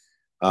professional.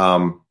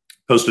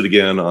 Posted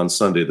again on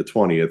Sunday the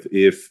 20th.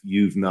 If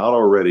you've not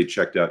already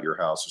checked out your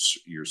house,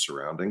 your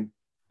surrounding,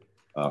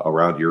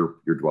 around your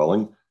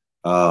dwelling,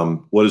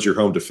 what does your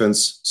home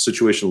defense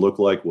situation look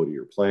like? What are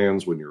your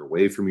plans when you're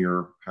away from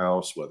your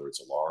house, whether it's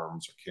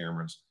alarms or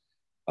cameras?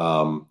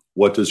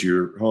 What does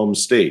your home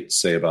state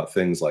say about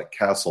things like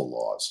castle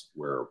laws,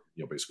 where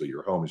basically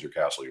your home is your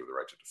castle, you have the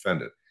right to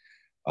defend it?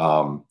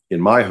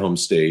 In my home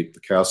state, the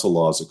castle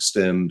laws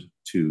extend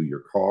to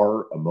your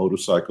car, a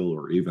motorcycle,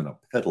 or even a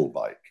pedal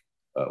bike,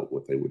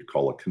 what they would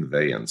call a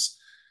conveyance.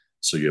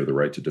 So you have the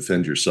right to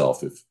defend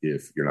yourself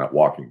if you're not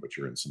walking, but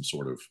you're in some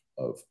sort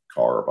of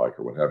car or bike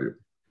or what have you.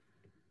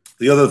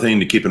 The other thing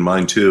to keep in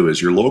mind, too,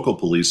 is your local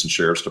police and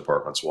sheriff's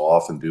departments will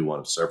often do one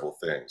of several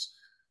things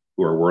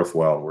who are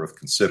worthwhile and worth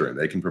considering.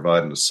 They can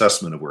provide an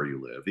assessment of where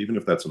you live, even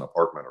if that's an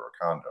apartment or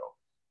a condo,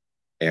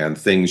 and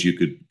things you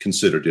could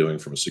consider doing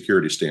from a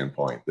security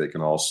standpoint. They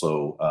can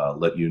also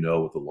let you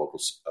know what the local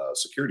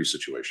security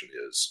situation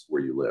is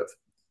where you live.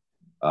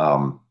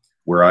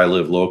 Where I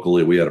live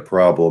locally, we had a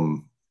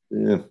problem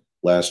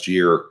last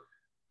year,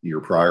 year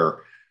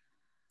prior.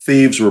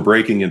 Thieves were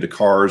breaking into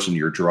cars in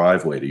your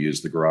driveway to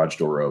use the garage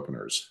door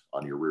openers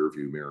on your rear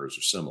view mirrors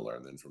or similar.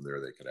 And then from there,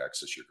 they could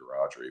access your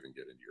garage or even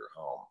get into your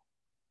home.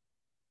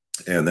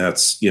 And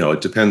that's,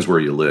 it depends where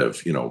you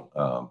live.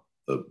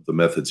 The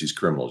methods these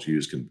criminals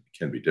use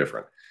can be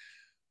different.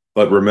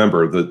 But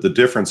remember, the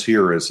difference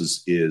here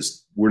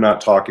is we're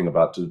not talking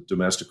about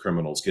domestic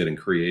criminals getting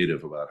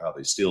creative about how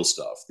they steal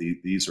stuff.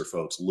 These are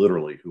folks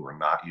literally who are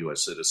not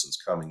U.S. citizens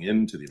coming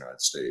into the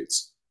United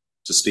States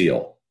to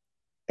steal.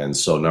 And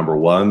so, number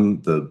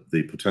one, the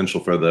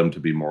potential for them to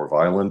be more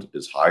violent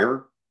is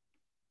higher.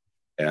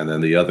 And then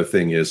the other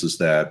thing is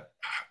that,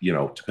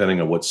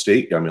 depending on what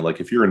state, like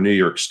if you're in New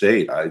York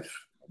State,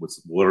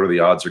 what are the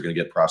odds they're going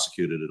to get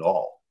prosecuted at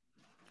all?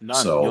 None.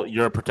 So,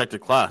 you're a protected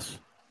class.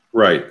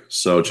 Right.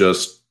 So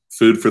just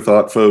food for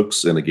thought,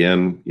 folks. And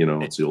again,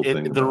 it's the old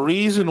thing. The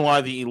reason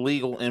why the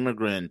illegal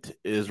immigrant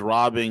is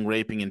robbing,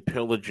 raping, and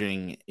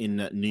pillaging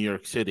in New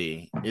York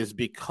City is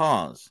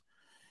because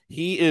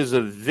he is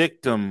a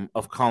victim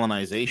of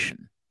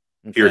colonization.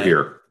 Okay? Here,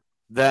 here.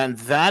 Then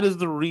that is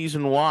the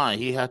reason why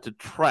he had to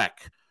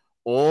trek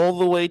all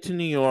the way to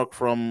New York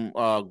from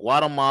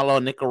Guatemala,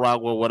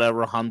 Nicaragua,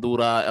 whatever,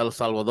 Honduras, El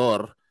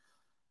Salvador,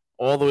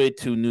 all the way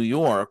to New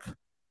York,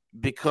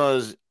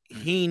 because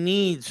he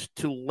needs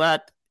to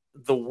let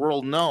the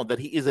world know that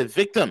he is a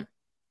victim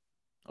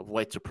of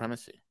white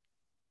supremacy.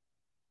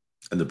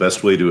 And the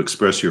best way to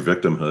express your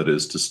victimhood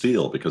is to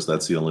steal, because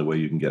that's the only way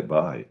you can get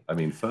by. I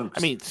mean, folks.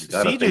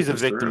 CJ is a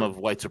victim of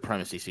white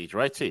supremacy, Siege,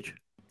 right, Siege?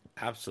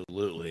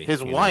 Absolutely.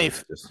 His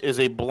wife is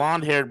a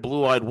blonde-haired,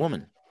 blue-eyed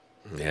woman.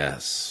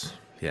 Yes.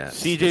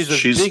 Yes. CJ's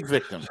a big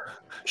victim.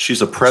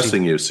 She's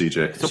oppressing you,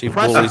 CJ. She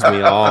bullies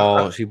me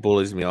all. She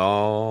bullies me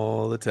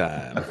all the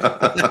time.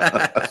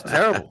 It's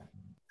terrible.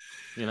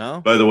 You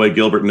know. By the way,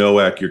 Gilbert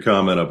Nowak, your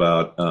comment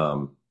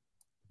about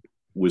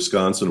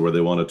Wisconsin, where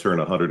they want to turn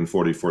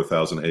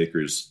 144,000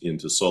 acres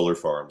into solar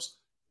farms.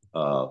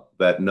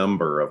 That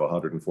number of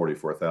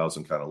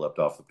 144,000 kind of leapt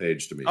off the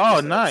page to me.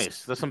 Oh,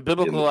 nice. There's some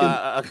biblical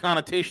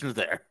connotations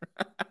there.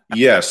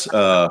 Yes.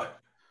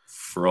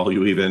 For all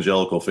you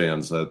evangelical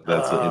fans, that's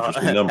an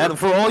interesting number. And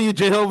for all you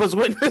Jehovah's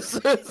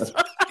Witnesses.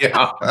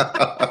 Yeah.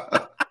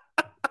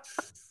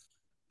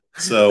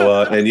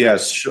 So, and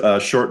yes,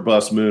 short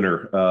bus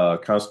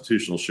mooner,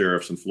 constitutional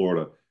sheriffs in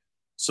Florida.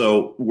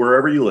 So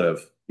wherever you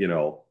live, you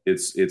know,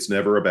 it's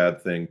never a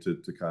bad thing to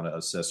kind of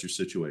assess your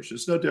situation.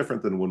 It's no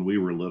different than when we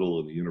were little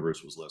and the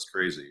universe was less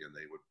crazy, and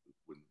they would,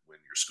 when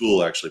your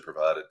school actually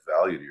provided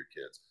value to your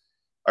kids.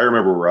 I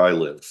remember where I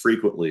lived,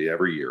 frequently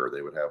every year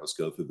they would have us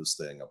go through this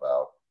thing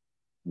about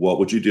what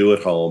would you do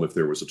at home if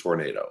there was a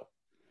tornado,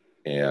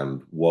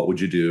 and what would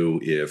you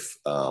do if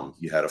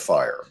you had a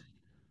fire,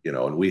 you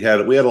know. And we had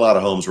a lot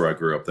of homes where I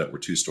grew up that were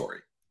 2-story.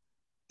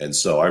 And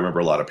so I remember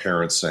a lot of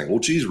parents saying, well,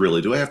 geez,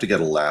 really, do I have to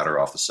get a ladder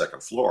off the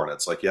second floor? And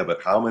it's like, yeah,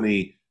 but how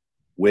many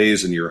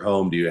ways in your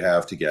home do you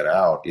have to get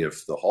out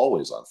if the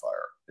hallway's on fire?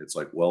 It's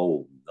like,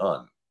 well,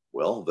 none.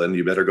 Well, then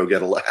you better go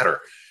get a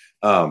ladder.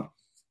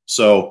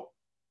 So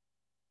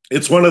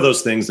it's one of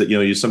those things that, you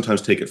know, you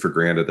sometimes take it for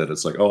granted that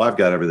it's like, oh, I've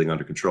got everything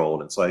under control.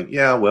 And it's like,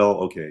 yeah, well,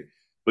 okay.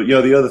 But, you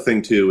know, the other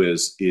thing, too,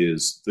 is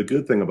the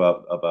good thing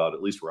about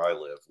at least where I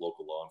live,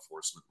 local law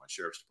enforcement, my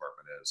sheriff's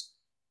department is,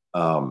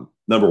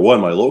 number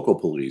one, my local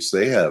police,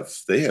 they have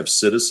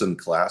citizen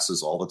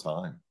classes all the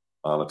time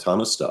on a ton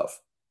of stuff.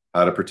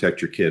 How to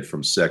protect your kid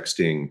from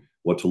sexting,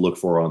 what to look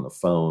for on the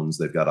phones.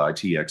 They've got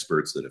IT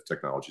experts that if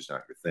technology's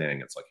not your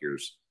thing, it's like,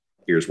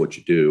 here's what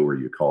you do, or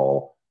you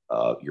call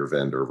your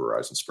vendor,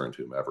 Verizon, Sprint,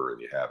 whomever,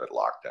 and you have it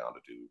locked down to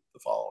do the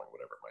following,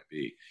 whatever it might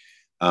be.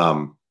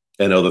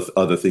 And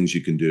other things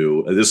you can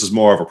do. This is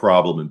more of a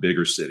problem in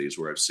bigger cities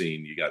where I've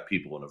seen you got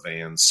people in a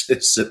van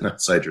sitting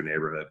outside your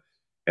neighborhood,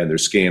 and they're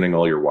scanning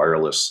all your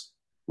wireless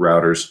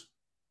routers,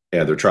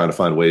 and they're trying to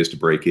find ways to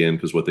break in,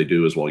 because what they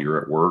do is while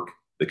you're at work,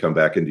 they come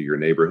back into your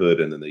neighborhood,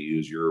 and then they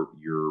use your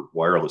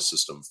wireless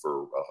system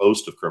for a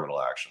host of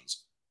criminal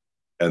actions,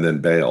 and then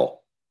bail.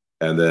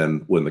 And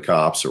then when the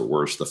cops, or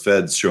worse, the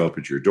feds show up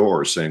at your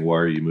door saying, why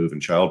are you moving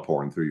child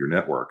porn through your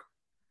network?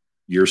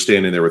 You're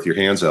standing there with your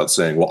hands out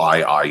saying, well, I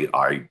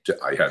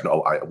had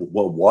no,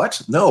 well,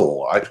 what?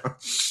 No,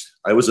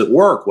 I was at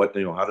work. What,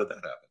 you know, how did that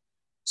happen?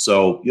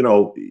 So, you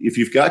know, if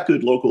you've got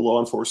good local law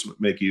enforcement,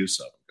 make use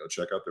of them. Go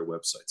check out their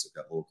websites. They've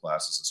got little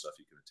classes and stuff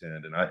you can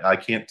attend. And I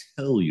can't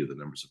tell you the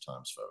numbers of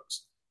times,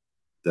 folks,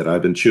 that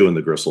I've been chewing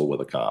the gristle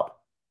with a cop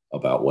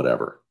about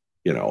whatever,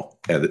 you know,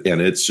 and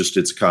it's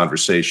a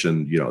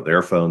conversation, you know,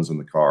 their phone's in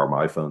the car,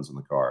 my phone's in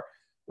the car.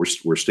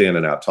 We're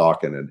standing out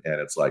talking, and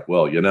it's like,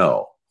 well, you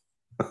know,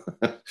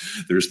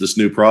 there's this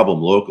new problem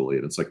locally.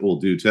 And it's like, well,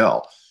 do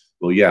tell.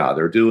 Well, yeah,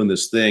 they're doing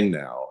this thing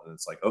now. And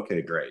it's like,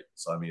 okay, great.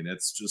 So, I mean,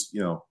 it's just,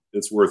 you know,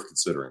 it's worth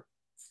considering.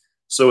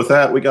 So with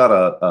that, we got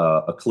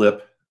a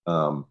clip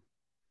from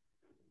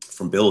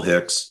Bill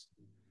Hicks.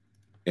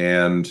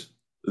 And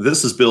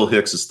this is Bill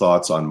Hicks's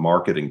thoughts on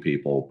marketing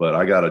people. But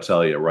I got to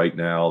tell you right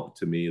now,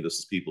 to me, this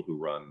is people who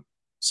run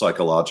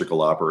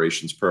psychological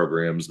operations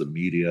programs, the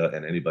media,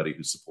 and anybody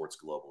who supports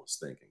globalist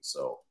thinking.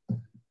 So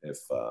if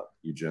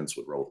you gents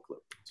would roll the clip.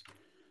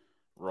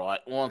 Right.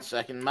 1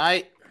 second,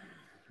 mate.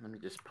 Let me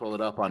just pull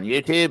it up on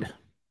YouTube.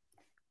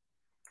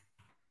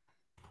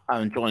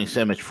 I'm enjoying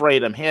so much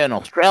freedom here in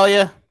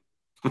Australia.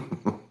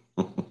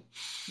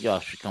 Y'all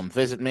should come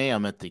visit me.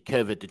 I'm at the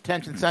COVID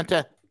detention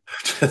center.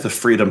 The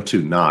freedom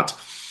to not.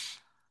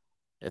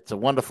 It's a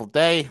wonderful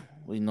day.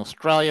 In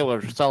Australia,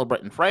 we're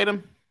celebrating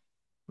freedom.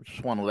 We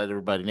just want to let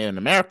everybody know in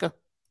America.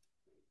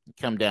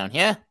 Come down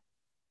here.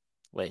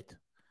 Wait.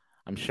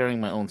 I'm sharing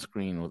my own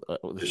screen with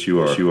yes,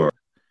 you are. Yes, you are.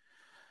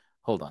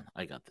 Hold on.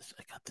 I got this.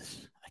 I can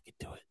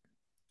do it.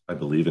 I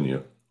believe in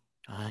you.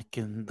 I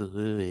can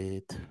do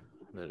it.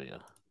 There we go.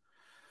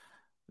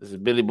 This is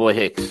Billy Boy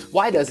Hicks.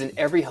 Why doesn't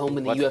every home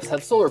in the U.S.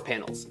 have solar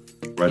panels?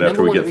 Right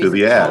after we get through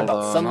the ad.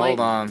 About sunlight,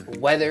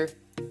 weather,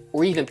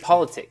 or even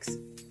politics.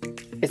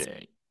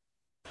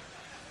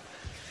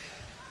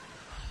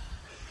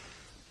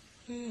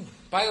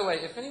 By the way,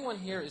 if anyone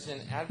here is in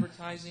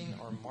advertising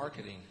or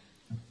marketing,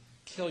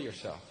 kill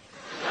yourself.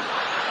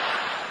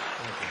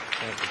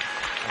 Thank you.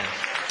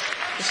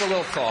 Just a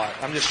little thought.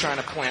 I'm just trying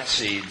to plant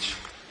seeds.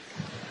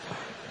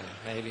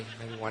 Maybe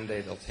one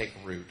day they'll take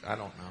root. I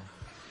don't know.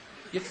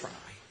 You try.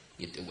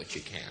 You do what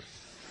you can.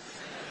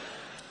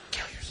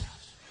 Kill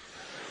yourselves.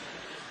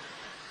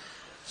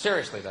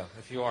 Seriously, though,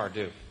 if you are,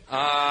 do.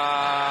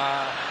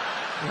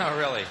 No,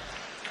 really.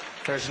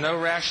 There's no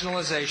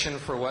rationalization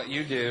for what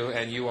you do,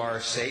 and you are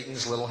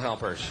Satan's little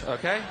helpers.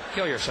 Okay?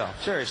 Kill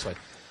yourself. Seriously.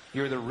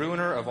 You're the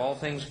ruiner of all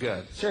things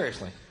good.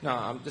 Seriously.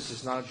 No, this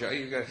is not a joke.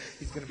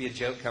 He's going to be a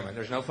joke coming.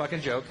 There's no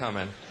fucking joke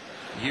coming.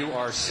 You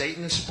are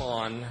Satan's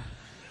spawn,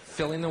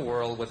 filling the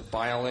world with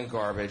bile and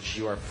garbage.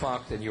 You are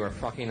fucked, and you are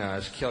fucking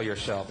us. Kill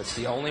yourself. It's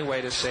the only way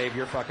to save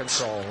your fucking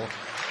soul.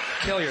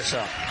 Kill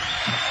yourself.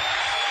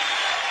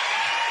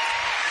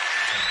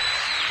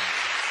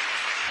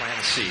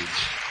 Plant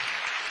seeds.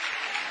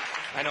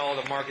 I know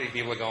all the marketing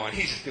people are going,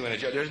 he's doing a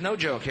joke. There's no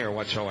joke here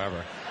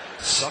whatsoever.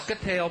 Suck a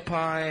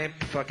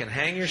tailpipe, fucking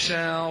hang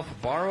yourself,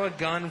 borrow a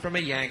gun from a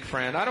Yank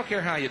friend. I don't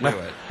care how you do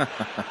it.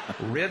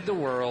 Rid the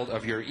world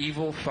of your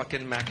evil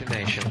fucking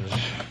machinations.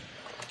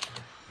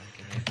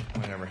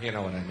 Whatever, you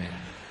know what I mean.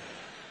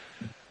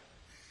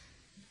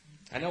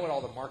 I know what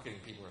all the marketing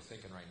people are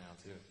thinking right now,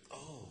 too.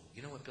 Oh,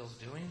 you know what Bill's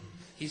doing?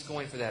 He's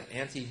going for that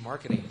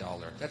anti-marketing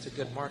dollar. That's a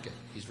good market.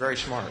 He's very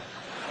smart.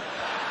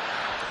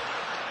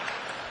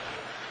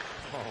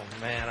 Oh,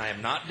 man, I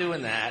am not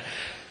doing that.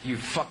 You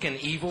fucking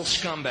evil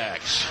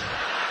scumbags.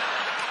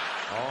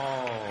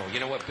 Oh, you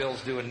know what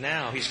Bill's doing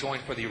now? He's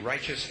going for the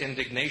righteous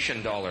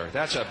indignation dollar.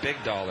 That's a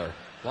big dollar.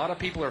 A lot of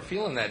people are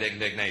feeling that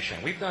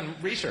indignation. We've done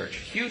research.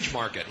 Huge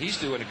market. He's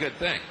doing a good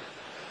thing.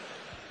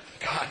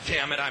 God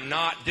damn it, I'm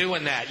not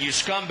doing that, you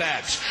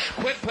scumbags.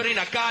 Quit putting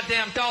a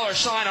goddamn dollar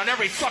sign on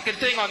every fucking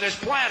thing on this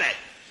planet.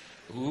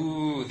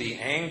 Ooh, the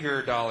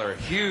anger dollar.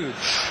 Huge.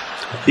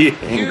 The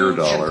anger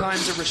dollar. Huge in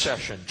times of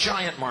recession.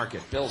 Giant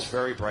market. Bill's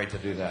very bright to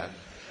do that.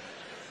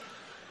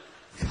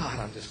 God,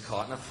 I'm just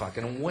caught in a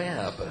fucking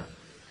web.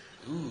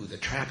 Ooh, the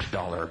trapped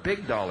dollar.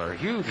 Big dollar.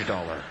 Huge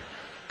dollar.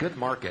 Good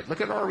market.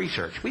 Look at our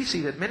research. We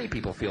see that many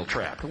people feel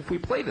trapped. If we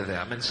play to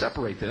them and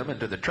separate them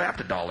into the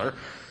trapped dollar,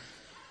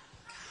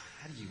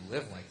 how do you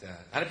live like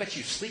that? I bet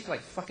you sleep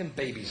like fucking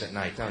babies at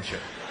night, don't you?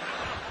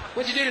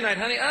 What'd you do tonight,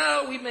 honey?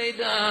 Oh, we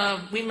made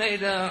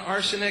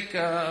arsenic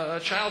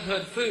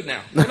childhood food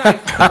now. Good night.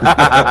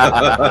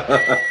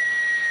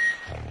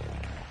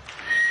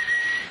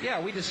 Yeah,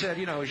 we just said,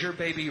 is your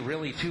baby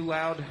really too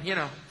loud?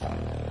 Yeah,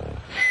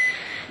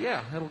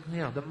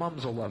 the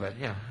mums will love it.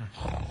 Yeah.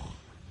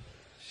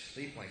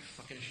 Sleep like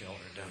fucking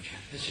children, don't you?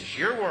 This is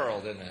your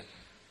world, isn't it?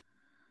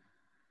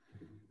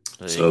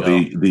 So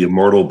the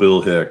immortal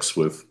Bill Hicks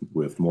with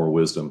more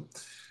wisdom.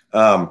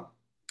 So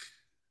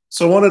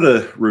I wanted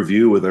to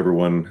review with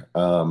everyone.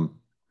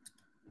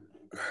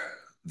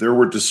 There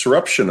were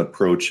disruption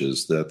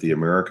approaches that the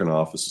American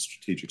Office of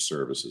Strategic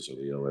Services, or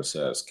the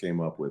OSS, came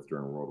up with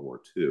during World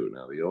War II.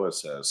 Now, the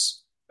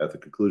OSS, at the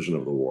conclusion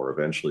of the war,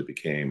 eventually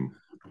became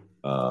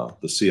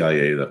the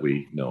CIA that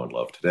we know and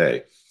love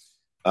today.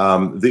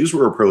 These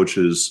were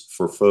approaches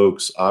for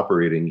folks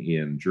operating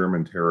in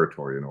German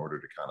territory in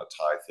order to kind of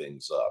tie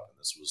things up.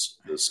 And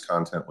this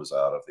content was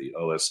out of the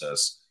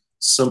OSS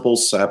Simple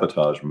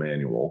Sabotage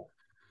Manual,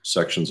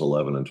 sections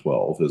 11 and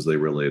 12, as they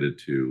related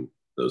to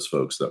those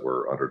folks that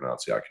were under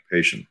Nazi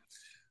occupation.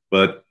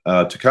 But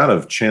to kind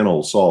of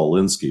channel Saul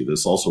Alinsky,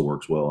 this also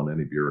works well in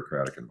any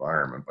bureaucratic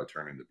environment by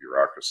turning the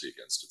bureaucracy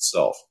against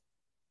itself.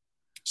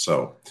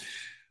 So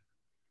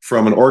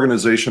from an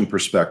organization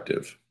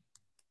perspective,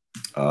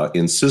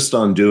 insist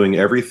on doing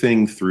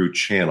everything through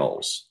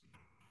channels.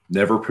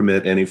 Never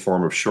permit any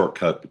form of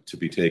shortcut to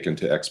be taken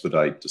to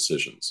expedite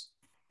decisions.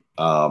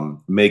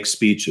 Make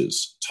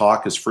speeches.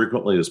 Talk as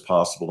frequently as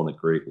possible and at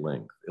great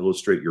length.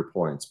 Illustrate your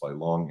points by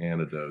long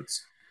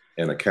anecdotes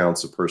and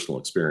accounts of personal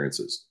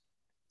experiences.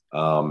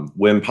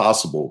 When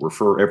possible,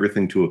 refer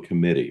everything to a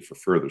committee for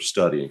further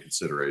study and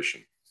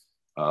consideration.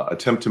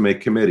 Attempt to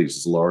make committees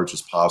as large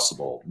as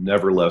possible,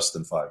 never less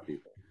than 5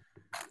 people.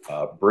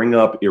 Bring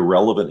up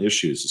irrelevant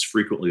issues as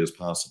frequently as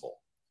possible.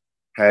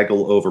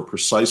 Haggle over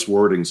precise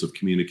wordings of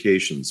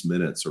communications,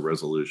 minutes, or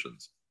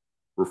resolutions.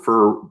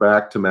 Refer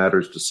back to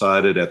matters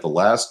decided at the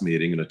last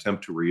meeting and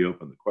attempt to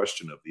reopen the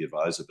question of the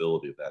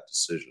advisability of that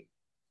decision.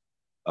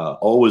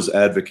 Always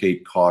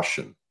advocate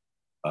caution.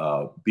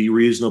 Be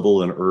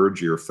reasonable and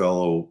urge your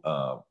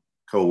fellow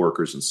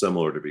co-workers and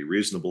similar to be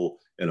reasonable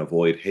and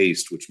avoid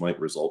haste, which might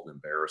result in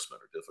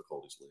embarrassment or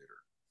difficulties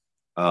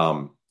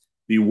later.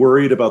 Be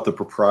worried about the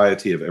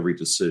propriety of every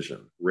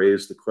decision.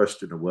 Raise the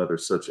question of whether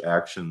such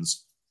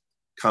actions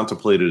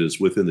contemplated is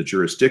within the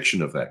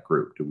jurisdiction of that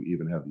group. Do we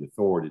even have the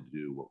authority to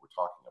do what we're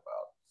talking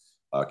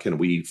about? Can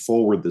we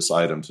forward this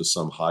item to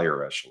some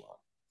higher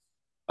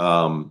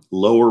echelon?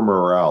 Lower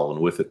morale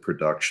and with it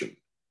production.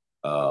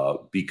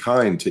 Be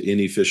kind to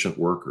inefficient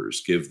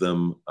workers. Give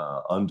them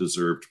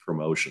undeserved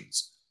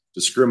promotions.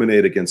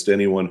 Discriminate against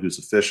anyone who's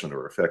efficient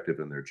or effective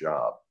in their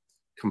job.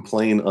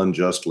 Complain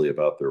unjustly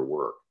about their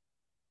work.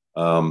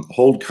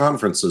 Hold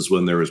conferences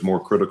when there is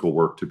more critical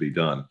work to be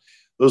done.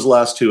 Those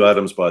last 2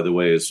 items, by the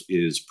way,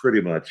 is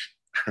pretty much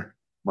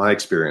my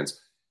experience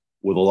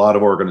with a lot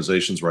of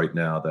organizations right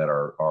now that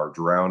are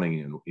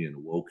drowning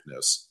in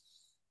wokeness,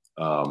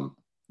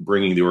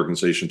 bringing the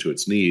organization to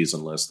its knees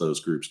unless those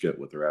groups get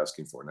what they're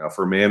asking for. Now,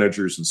 for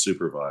managers and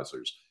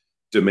supervisors,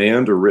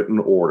 demand a written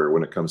order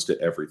when it comes to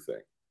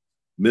everything.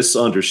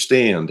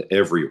 Misunderstand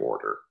every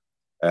order.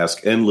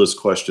 Ask endless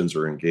questions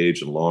or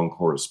engage in long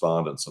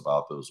correspondence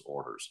about those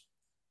orders.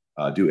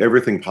 Do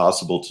everything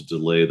possible to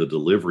delay the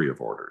delivery of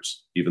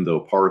orders, even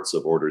though parts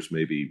of orders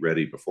may be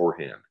ready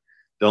beforehand.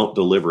 Don't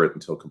deliver it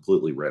until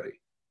completely ready.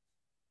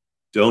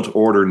 Don't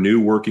order new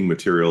working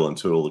material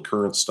until the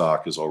current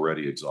stock is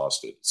already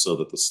exhausted, so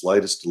that the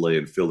slightest delay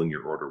in filling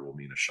your order will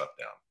mean a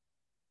shutdown.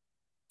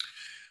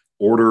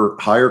 Order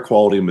higher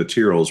quality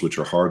materials which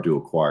are hard to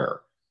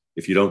acquire.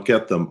 If you don't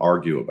get them,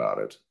 argue about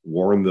it.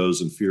 Warn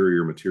those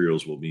inferior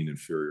materials will mean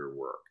inferior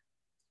work.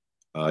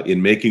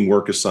 In making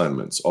work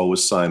assignments,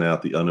 always sign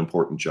out the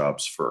unimportant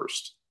jobs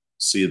first.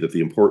 See that the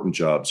important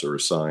jobs are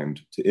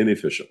assigned to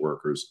inefficient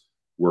workers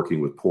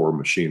working with poor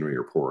machinery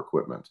or poor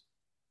equipment.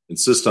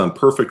 Insist on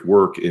perfect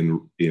work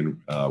in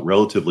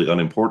relatively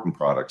unimportant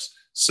products.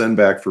 Send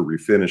back for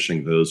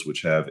refinishing those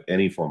which have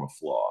any form of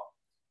flaw.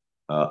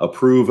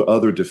 Approve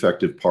other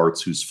defective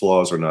parts whose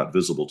flaws are not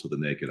visible to the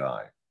naked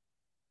eye.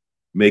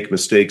 Make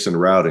mistakes in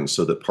routing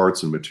so that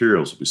parts and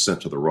materials will be sent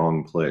to the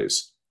wrong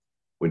place.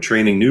 When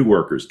training new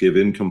workers, give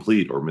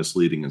incomplete or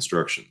misleading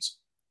instructions.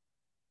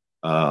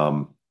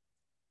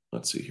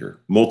 Let's see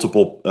here.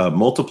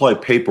 Multiply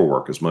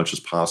paperwork as much as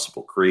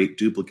possible. Create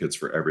duplicates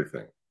for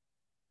everything.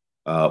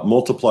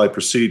 Multiply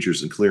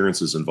procedures and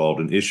clearances involved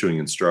in issuing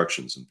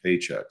instructions and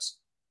paychecks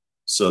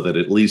so that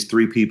at least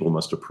 3 people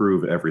must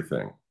approve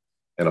everything,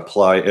 and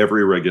apply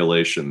every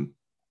regulation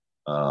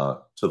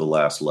to the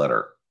last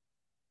letter.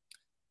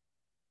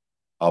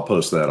 I'll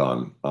post that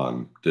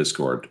on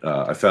Discord.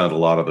 I found a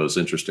lot of those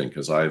interesting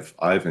because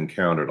I've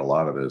encountered a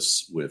lot of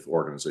this with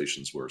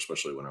organizations where,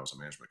 especially when I was a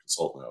management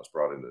consultant, I was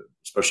brought into,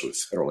 especially with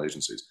federal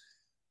agencies.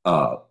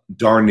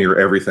 Darn near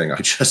everything I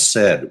just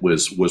said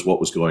was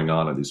what was going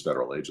on in these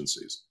federal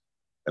agencies,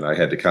 and I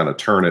had to kind of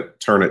turn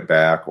it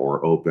back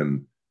or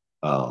open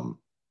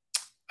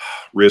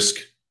risk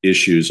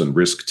issues and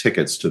risk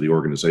tickets to the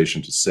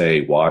organization to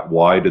say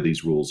why do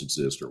these rules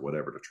exist or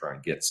whatever, to try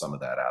and get some of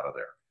that out of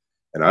there.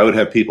 And I would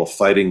have people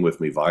fighting with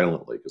me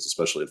violently because,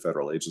 especially in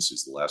federal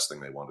agencies, the last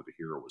thing they wanted to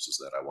hear was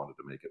that I wanted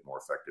to make it more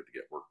effective to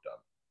get work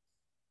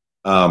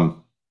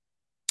done.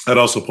 I'd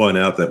also point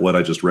out that what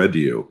I just read to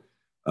you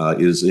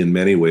is in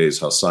many ways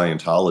how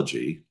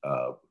Scientology,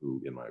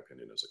 who in my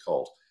opinion is a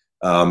cult,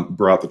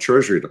 brought the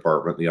Treasury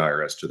Department and the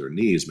IRS to their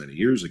knees many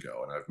years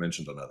ago. And I've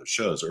mentioned on other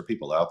shows, there are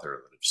people out there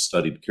that have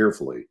studied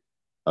carefully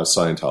how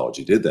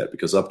Scientology did that,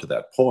 because up to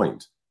that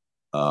point,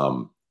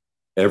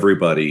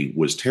 everybody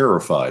was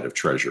terrified of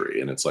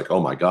Treasury. And it's like, oh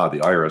my God, the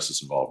IRS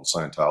is involved.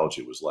 And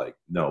Scientology was like,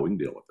 no, we can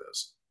deal with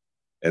this.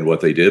 And what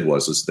they did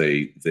was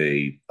they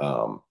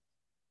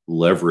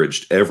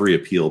leveraged every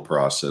appeal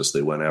process.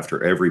 They went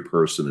after every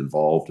person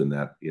involved in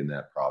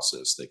that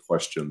process. They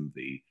questioned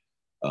the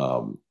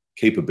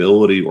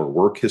capability or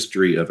work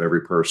history of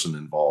every person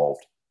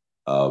involved.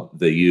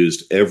 They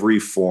used every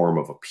form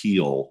of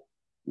appeal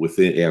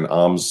within an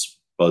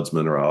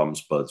ombudsman or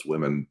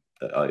ombudswomen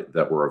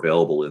that were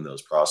available in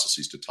those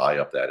processes to tie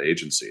up that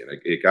agency.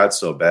 And it got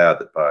so bad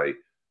that by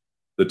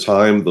the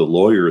time the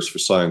lawyers for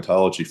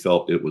Scientology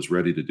felt it was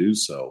ready to do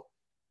so,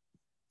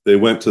 they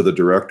went to the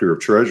director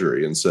of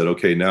Treasury and said,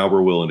 okay, now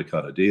we're willing to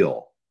cut a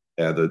deal.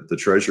 And the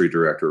Treasury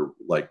director,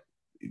 like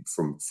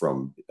from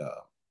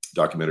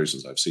documentaries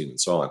as I've seen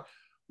and so on,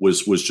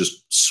 was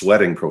just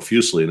sweating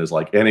profusely and is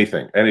like,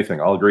 anything,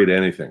 I'll agree to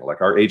anything. Like,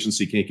 our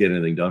agency can't get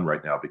anything done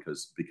right now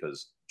because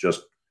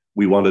just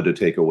we wanted to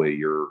take away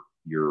your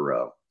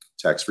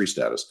tax-free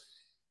status.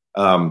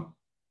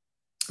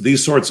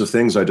 These sorts of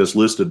things I just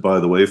listed,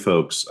 by the way,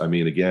 folks. I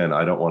mean, again,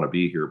 I don't want to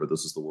be here, but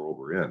this is the world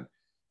we're in.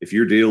 If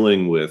you're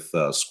dealing with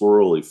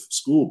squirrely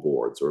school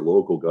boards or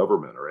local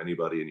government or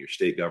anybody in your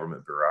state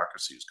government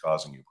bureaucracy is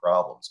causing you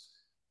problems,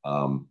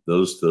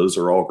 those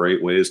are all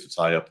great ways to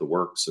tie up the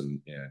works,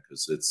 and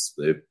because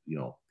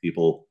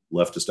people,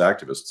 leftist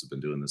activists have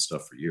been doing this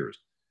stuff for years.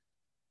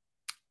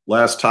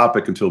 Last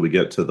topic until we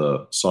get to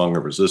the Song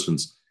of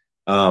Resistance.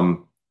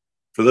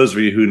 For those of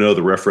you who know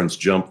the reference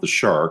 "Jump the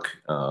Shark,"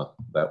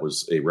 that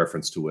was a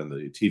reference to when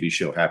the TV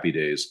show Happy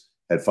Days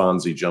had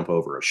Fonzie jump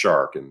over a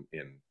shark. In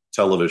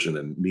television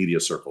and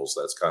media circles,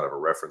 that's kind of a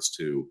reference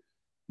to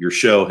your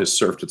show has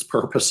served its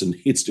purpose and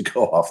needs to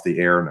go off the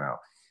air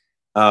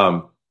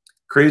now.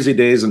 Crazy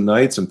Days and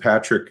Nights and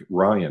Patrick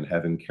Ryan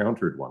have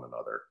encountered one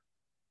another.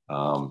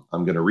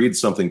 I'm going to read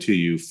something to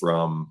you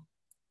from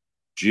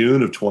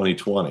June of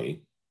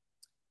 2020,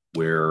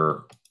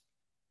 where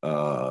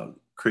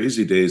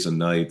Crazy Days and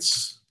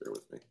Nights, bear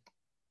with me.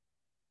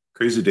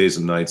 Crazy Days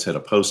and Nights had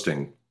a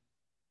posting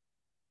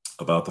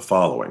about the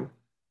following,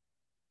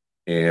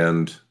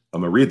 and I'm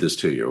going to read this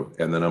to you,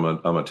 and then I'm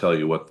going to tell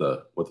you what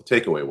the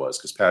takeaway was,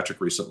 because Patrick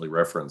recently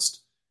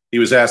referenced, he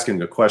was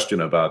asking a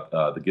question about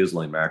the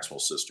Ghislaine Maxwell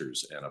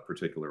sisters and a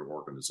particular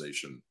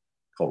organization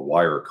called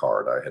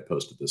Wirecard. I had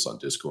posted this on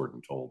Discord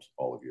and told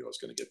all of you I was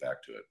going to get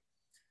back to it.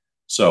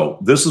 So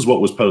this is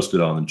what was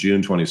posted on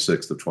June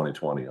 26th of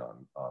 2020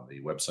 on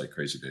the website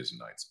Crazy Days and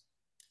Nights.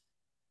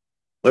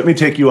 Let me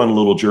take you on a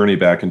little journey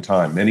back in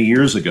time. Many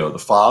years ago, the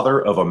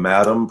father of a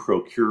Madame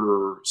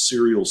Procurer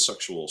serial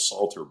sexual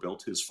assaulter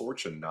built his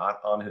fortune not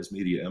on his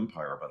media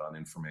empire, but on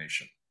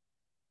information.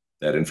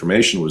 That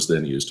information was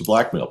then used to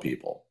blackmail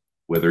people.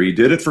 Whether he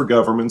did it for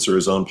governments or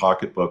his own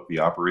pocketbook, the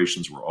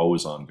operations were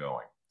always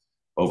ongoing.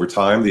 Over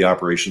time, the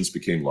operations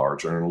became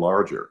larger and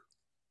larger.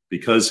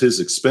 Because his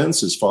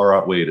expenses far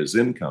outweighed his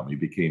income, he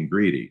became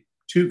greedy,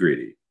 too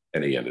greedy,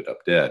 and he ended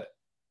up dead.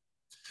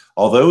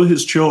 Although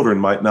his children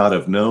might not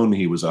have known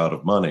he was out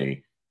of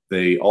money,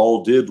 they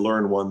all did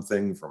learn one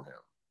thing from him: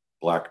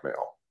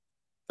 blackmail.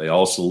 They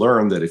also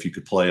learned that if you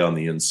could play on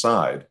the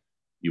inside,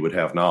 you would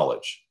have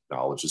knowledge.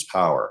 Knowledge is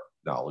power.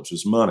 Knowledge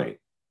is money.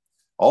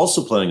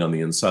 Also, playing on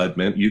the inside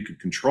meant you could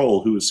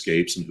control who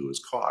escapes and who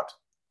is caught.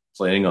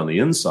 Playing on the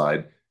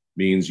inside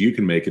means you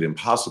can make it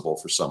impossible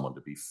for someone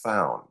to be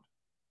found.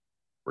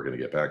 We're going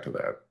to get back to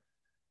that.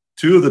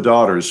 Two of the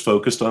daughters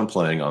focused on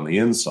playing on the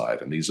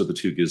inside, and these are the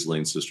two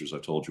Ghislaine sisters I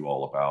told you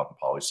all about.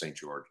 Polly St.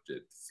 George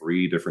did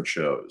 3 different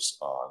shows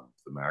on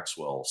the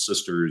Maxwell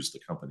sisters, the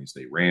companies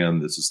they ran.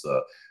 This is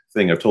the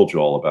thing I've told you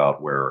all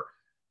about where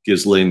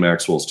Ghislaine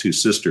Maxwell's 2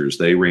 sisters,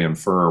 they ran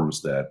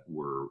firms that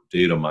were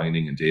data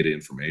mining and data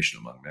information,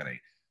 among many,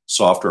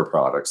 software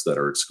products that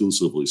are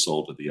exclusively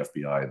sold to the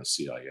FBI and the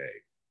CIA.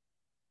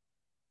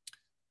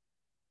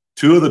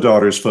 2 of the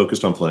daughters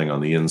focused on playing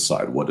on the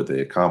inside. What did they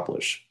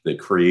accomplish? They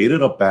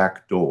created a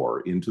back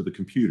door into the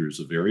computers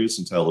of various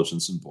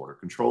intelligence and border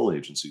control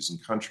agencies in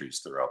countries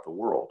throughout the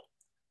world.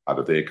 How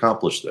did they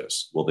accomplish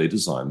this? Well, they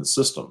designed the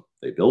system.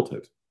 They built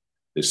it.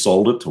 They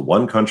sold it to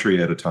one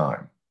country at a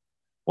time.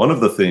 One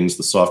of the things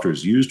the software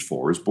is used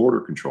for is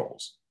border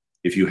controls.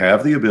 If you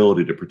have the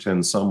ability to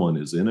pretend someone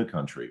is in a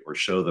country or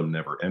show them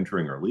never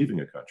entering or leaving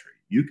a country,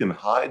 you can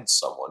hide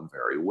someone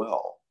very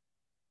well.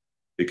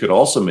 It could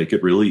also make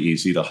it really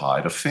easy to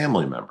hide a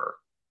family member.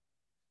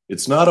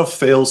 It's not a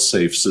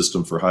fail-safe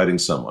system for hiding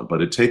someone,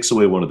 but it takes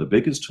away one of the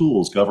biggest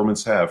tools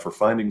governments have for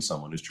finding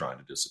someone who's trying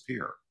to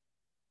disappear.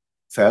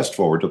 Fast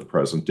forward to the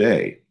present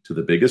day, to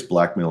the biggest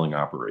blackmailing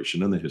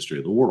operation in the history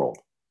of the world,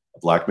 a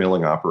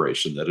blackmailing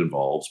operation that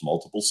involves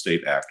multiple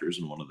state actors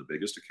and one of the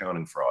biggest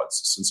accounting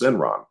frauds since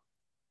Enron.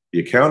 The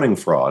accounting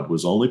fraud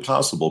was only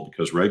possible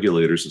because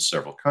regulators in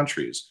several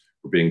countries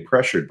were being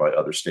pressured by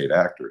other state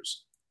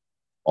actors.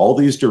 All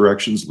these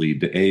directions lead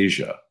to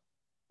Asia.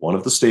 One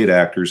of the state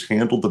actors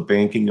handled the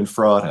banking and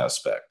fraud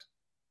aspect.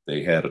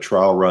 They had a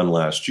trial run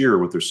last year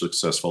with their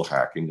successful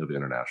hacking of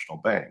international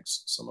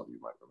banks. Some of you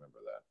might remember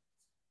that.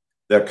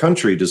 That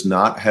country does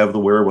not have the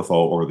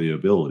wherewithal or the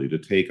ability to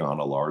take on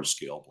a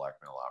large-scale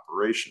blackmail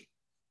operation.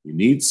 You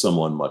need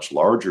someone much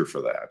larger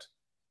for that,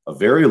 a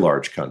very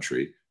large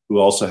country who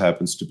also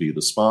happens to be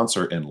the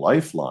sponsor and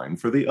lifeline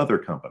for the other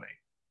company.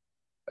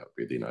 That would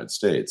be the United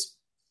States.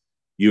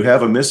 You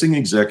have a missing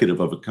executive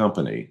of a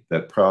company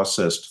that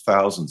processed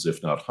thousands,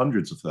 if not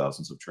hundreds of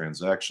thousands of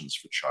transactions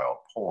for child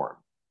porn.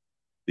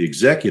 The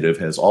executive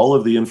has all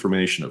of the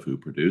information of who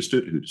produced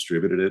it, who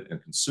distributed it,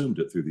 and consumed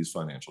it through these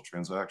financial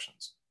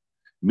transactions.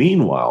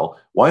 Meanwhile,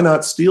 why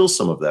not steal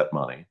some of that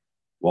money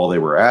while they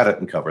were at it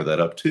and cover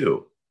that up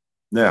too?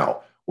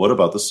 Now, what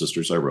about the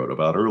sisters I wrote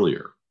about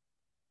earlier?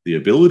 The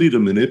ability to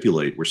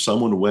manipulate where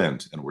someone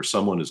went and where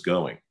someone is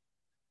going.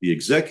 The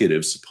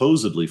executive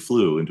supposedly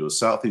flew into a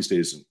Southeast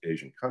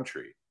Asian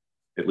country,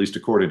 at least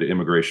according to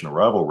immigration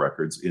arrival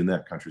records in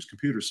that country's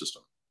computer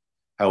system.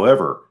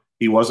 However,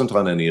 he wasn't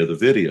on any of the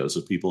videos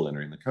of people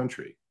entering the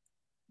country.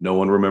 No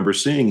one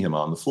remembers seeing him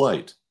on the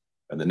flight.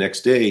 And the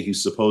next day, he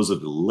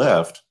supposedly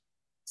left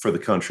for the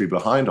country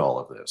behind all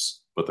of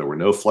this. But there were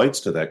no flights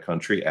to that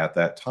country at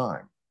that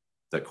time.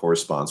 That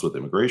corresponds with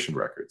immigration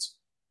records.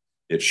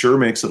 It sure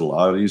makes it a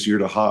lot easier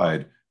to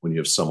hide when you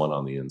have someone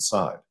on the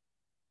inside.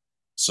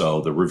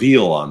 So the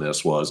reveal on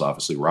this was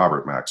obviously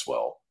Robert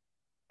Maxwell,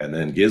 and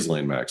then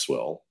Ghislaine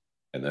Maxwell,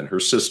 and then her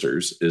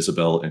sisters,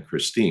 Isabel and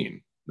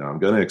Christine. Now I'm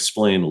going to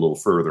explain a little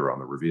further on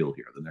the reveal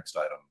here. The next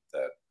item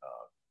that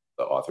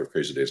the author of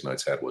Crazy Days and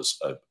Nights had was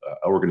an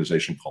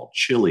organization called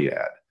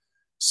Chiliad,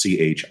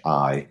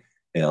 Chiliad,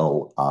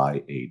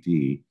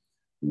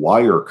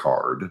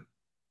 Wirecard,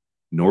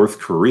 North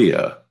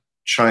Korea,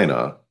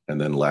 China,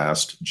 and then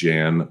last,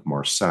 Jan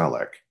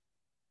Marsalek.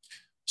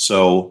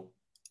 So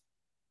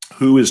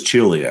who is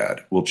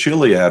Chiliad? Well,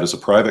 Chiliad is a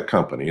private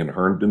company in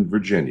Herndon,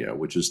 Virginia,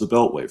 which is the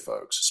Beltway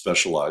folks,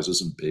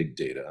 specializes in big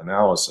data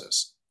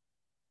analysis.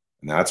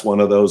 And that's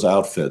one of those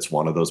outfits,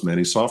 one of those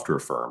many software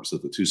firms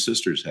that the 2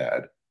 sisters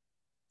had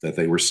that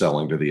they were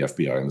selling to the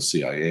FBI and the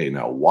CIA.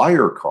 Now,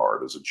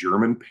 Wirecard is a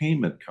German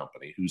payment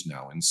company who's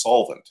now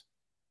insolvent.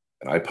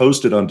 And I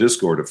posted on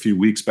Discord a few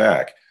weeks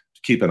back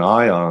to keep an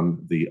eye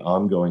on the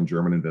ongoing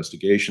German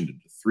investigation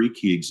into 3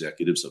 key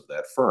executives of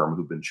that firm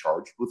who've been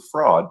charged with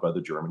fraud by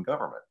the German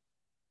government.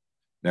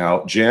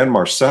 Now, Jan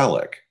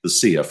Marsalek, the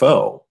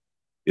CFO,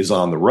 is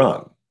on the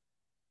run,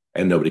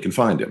 and nobody can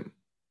find him.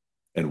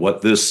 And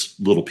what this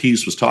little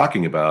piece was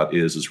talking about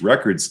is his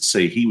records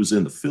say he was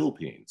in the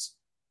Philippines,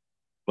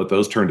 but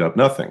those turned up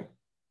nothing,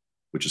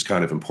 which is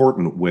kind of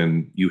important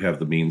when you have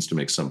the means to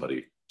make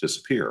somebody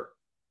disappear,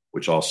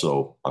 which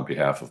also, on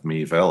behalf of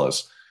me,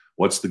 Veles,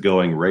 what's the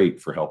going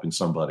rate for helping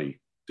somebody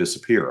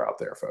disappear out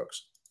there,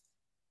 folks?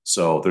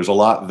 So there's a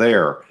lot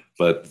there,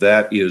 but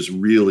that is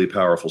really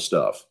powerful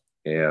stuff.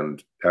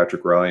 And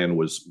Patrick Ryan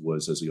was,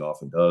 as he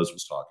often does,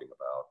 was talking about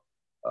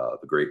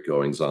the great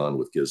goings on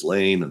with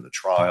Ghislaine and the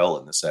trial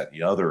and this, that, and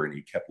the other. And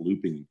he kept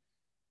looping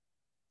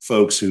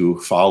folks who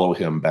follow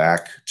him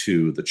back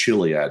to the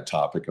Chiliad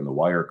topic and the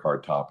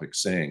Wirecard topic,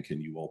 saying, can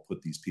you all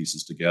put these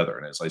pieces together?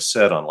 And as I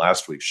said on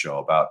last week's show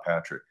about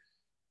Patrick,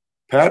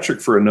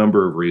 for a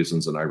number of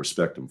reasons, and I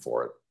respect him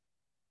for it,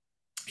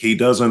 he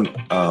doesn't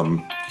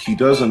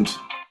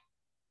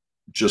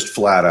just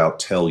flat out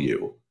tell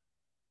you.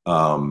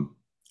 And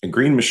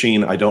Green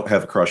Machine, I don't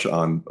have a crush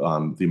on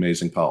the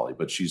amazing Polly,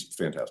 but she's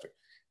fantastic.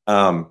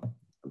 I'm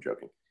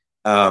joking.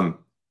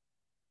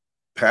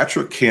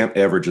 Patrick can't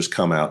ever just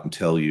come out and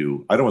tell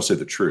you, I don't want to say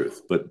the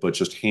truth, but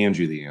just hand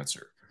you the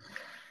answer.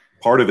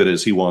 Part of it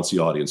is he wants the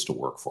audience to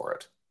work for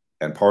it.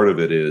 And part of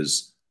it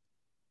is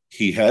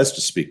he has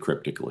to speak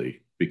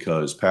cryptically,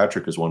 because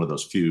Patrick is one of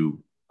those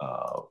few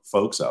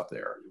folks out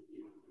there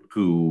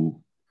who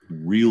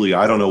really,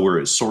 I don't know where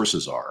his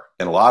sources are.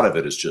 And a lot of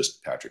it is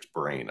just Patrick's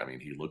brain. I mean,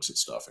 he looks at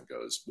stuff and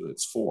goes,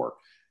 it's for.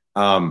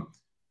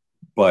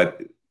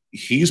 But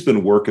he's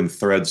been working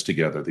threads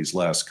together these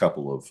last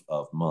couple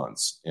of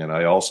months. And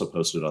I also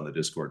posted on the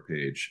Discord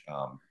page,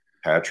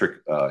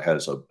 Patrick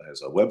has a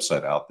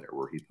website out there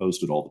where he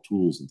posted all the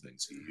tools and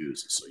things he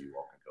uses. So you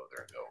all can go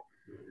there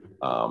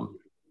and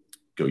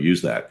go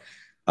use that.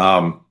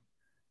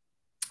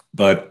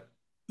 But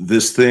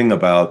this thing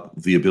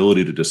about the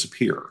ability to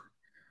disappear,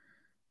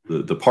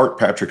 the part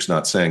Patrick's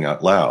not saying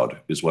out loud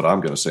is what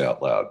I'm going to say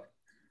out loud.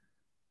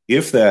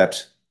 If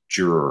that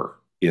juror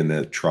in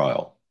the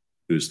trial,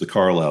 who's the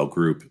Carlisle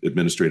Group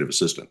administrative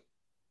assistant,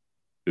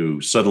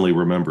 who suddenly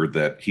remembered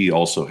that he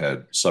also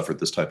had suffered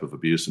this type of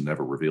abuse and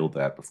never revealed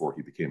that before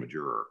he became a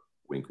juror,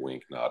 wink,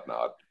 wink, nod,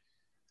 nod.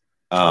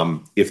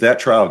 If that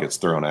trial gets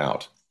thrown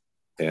out,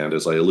 and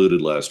as I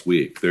alluded last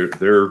week,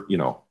 they're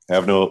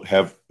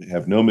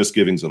have no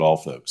misgivings at all,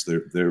 folks.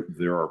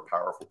 There are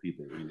powerful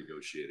people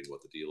renegotiating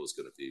what the deal is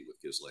going to be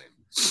with Ghislaine.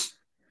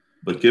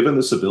 But given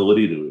this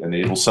ability to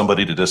enable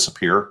somebody to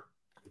disappear,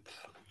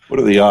 what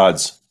are the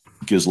odds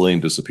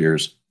Ghislaine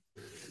disappears?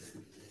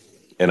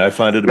 And I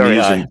find it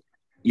amusing.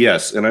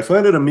 Yes, and I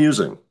find it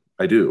amusing.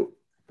 I do.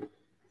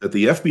 That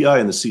the FBI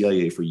and the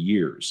CIA for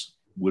years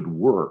would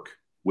work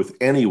with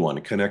anyone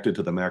connected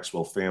to the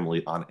Maxwell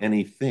family on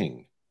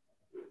anything,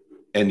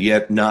 and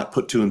yet not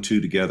put two and two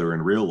together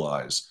and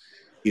realize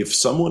if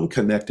someone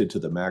connected to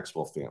the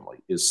Maxwell family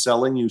is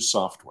selling you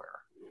software,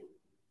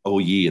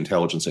 ye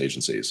intelligence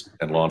agencies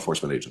and law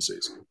enforcement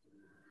agencies,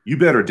 you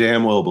better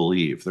damn well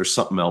believe there's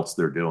something else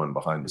they're doing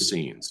behind the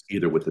scenes,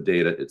 either with the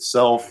data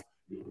itself,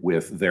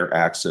 with their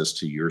access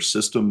to your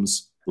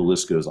systems, the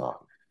list goes on.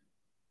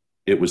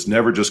 It was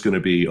never just going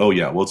to be,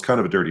 it's kind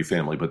of a dirty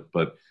family,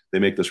 but they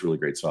make this really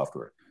great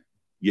software.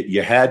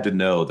 You had to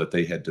know that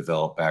they had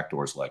developed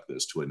backdoors like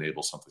this to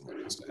enable something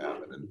like this to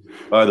happen. And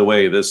by the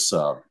way, this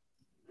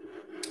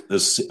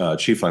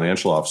chief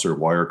financial officer of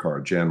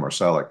Wirecard, Jan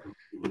Marsalek,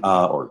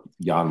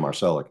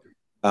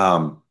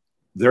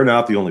 they're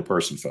not the only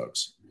person,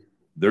 folks.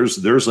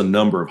 There's a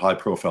number of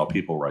high-profile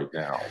people right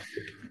now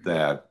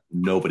that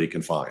nobody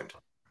can find.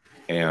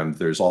 And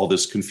there's all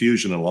this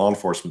confusion in law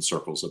enforcement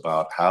circles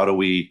about how do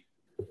we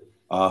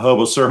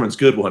Hobo Sermon's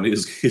good one.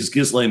 Is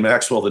Ghislaine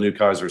Maxwell the new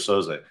Kaiser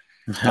Soze?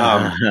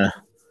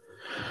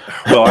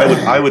 Well,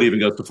 I would even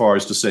go so far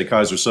as to say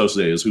Kaiser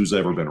Soze is who's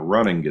ever been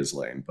running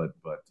Ghislaine, but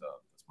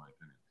that's my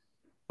opinion.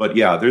 But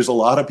yeah, there's a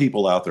lot of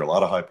people out there, a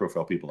lot of high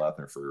profile people out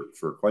there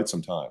for quite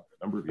some time,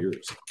 a number of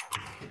years,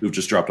 who've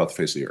just dropped off the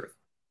face of the earth,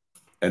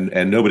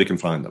 and nobody can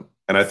find them.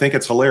 And I think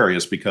it's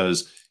hilarious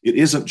because it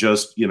isn't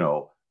just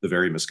the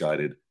very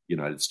misguided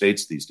United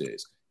States these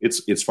days.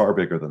 It's far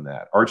bigger than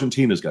that.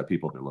 Argentina's got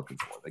people they're looking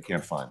for, they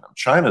can't find them.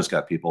 China's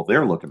got people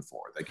they're looking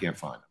for, they can't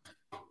find them.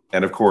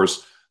 And of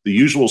course, the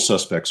usual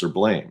suspects are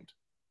blamed.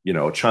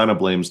 China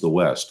blames the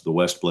West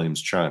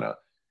blames China.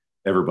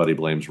 Everybody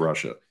blames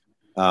Russia.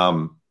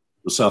 The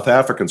South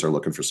Africans are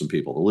looking for some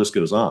people. The list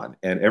goes on.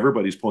 And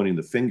everybody's pointing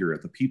the finger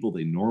at the people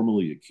they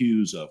normally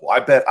accuse of, well,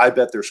 I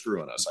bet they're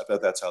screwing us. I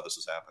bet that's how this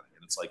is happening.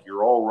 And it's like,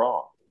 you're all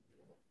wrong.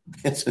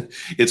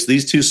 It's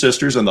these two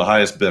sisters and the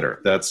highest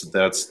bidder. That's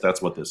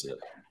what this is.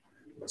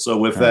 So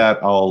with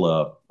that,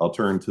 I'll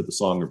turn to the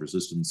Song of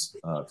Resistance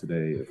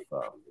today.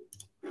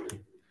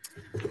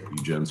 If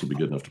you gents will be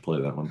good enough to play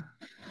that one.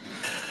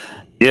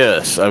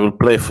 Yes, I will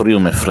play for you,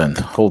 my friend.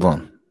 Hold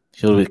on.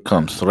 Here it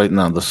comes right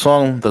now. The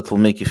song that will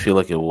make you feel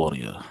like a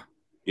warrior.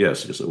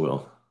 Yes, it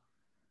will.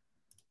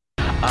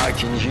 I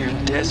can hear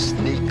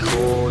destiny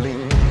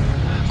calling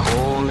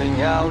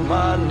out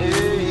my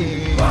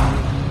name.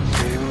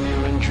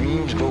 Failure and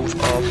dreams both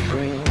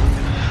offering,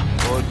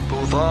 but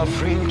both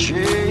offering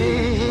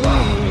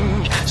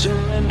change.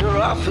 surrender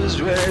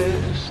offers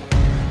rest.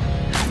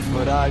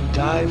 But I'd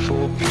die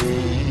for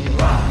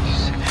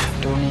peace.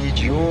 Don't need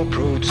your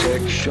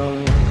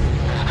protection.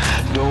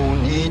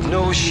 Don't need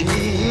no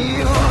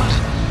shield.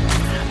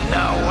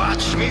 Now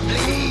watch me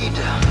bleed.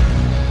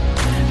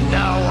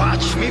 Now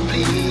watch me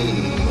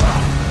bleed.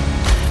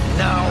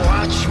 Now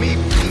watch me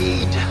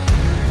bleed.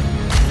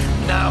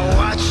 Now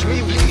watch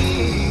me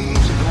bleed.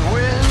 The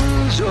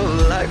winds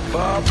of life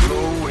are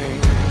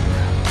blowing.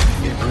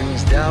 It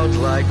brings doubt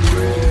like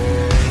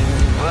rain.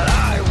 But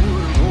I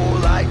would roar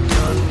like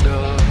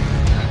thunder.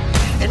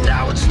 And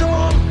I would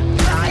storm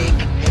like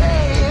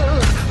hail.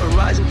 A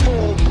rise and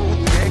fall,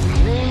 both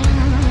beckoning.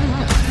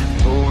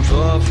 Both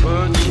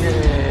offer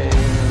change.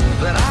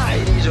 But I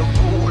need a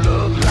bolt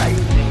of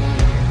lightning.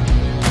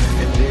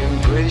 And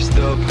embrace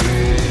the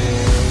pain.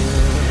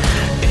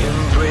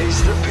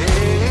 Embrace the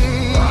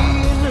pain.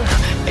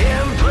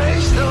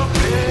 Embrace the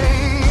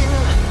pain.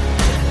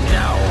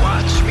 Now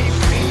watch me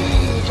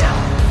feed.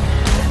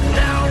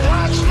 Now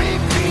watch me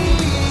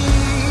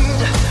feed.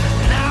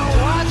 Now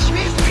watch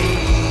me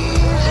feed.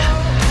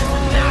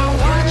 Now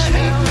watch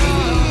me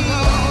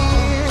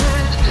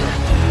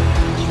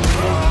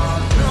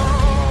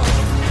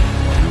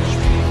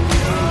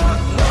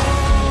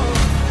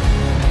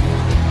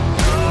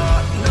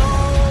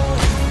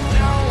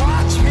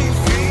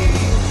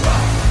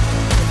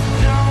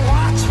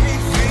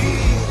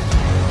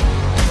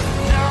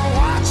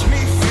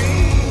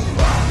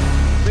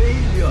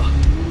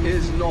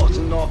not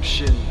an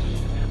option.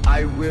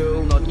 I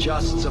will not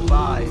just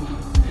survive.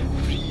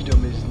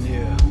 Freedom is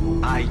near.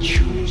 I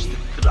choose to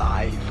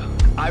thrive.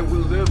 I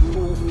will live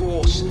full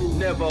force,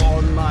 never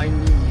on my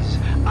knees.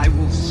 I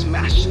will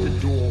smash the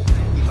door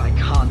if I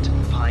can't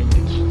find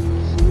the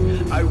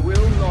keys. I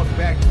will not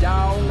back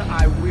down.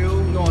 I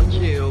will not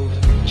yield.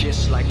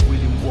 Just like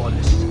William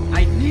Wallace,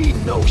 I need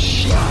no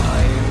shield.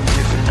 I'm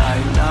different.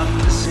 I'm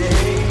not the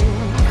same.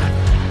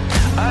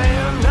 I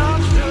am not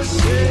the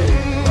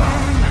same.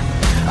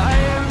 I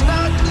am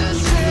not the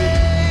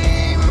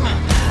same.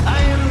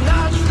 I am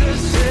not the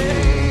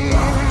same.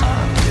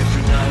 I'm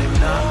different. I am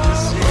not the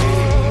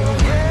same.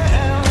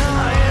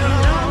 I am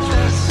not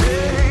the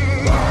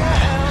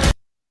same.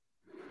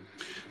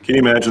 Can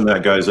you imagine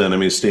that guy's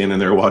enemy standing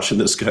there watching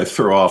this guy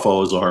throw off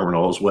all his armor and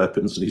all his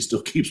weapons, and he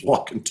still keeps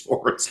walking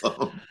towards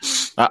them?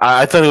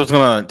 I thought he was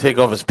going to take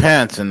off his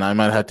pants, and I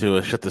might have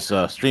to shut this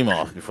stream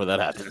off before that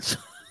happens.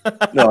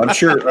 No, I'm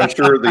sure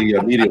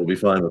the media will be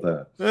fine with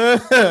that.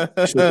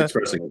 He's just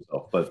expressing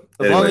himself, but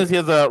as anyway. long as he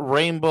has a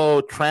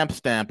rainbow tramp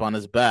stamp on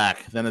his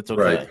back, then it's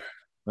okay. Right.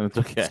 Then it's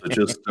okay. So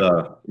just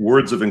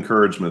words of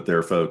encouragement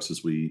there, folks,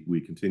 as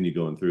we continue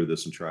going through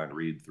this and try and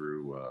read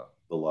through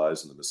the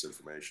lies and the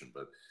misinformation.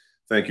 But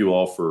thank you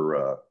all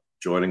for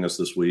joining us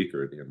this week,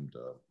 and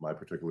my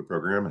particular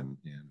program, and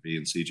V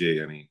and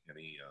CJ. Any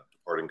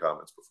departing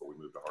comments before we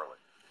move to Harley?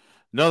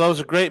 No, that was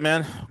a great,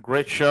 man.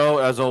 Great show,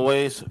 as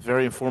always.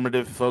 Very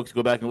informative, folks.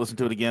 Go back and listen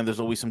to it again. There's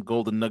always some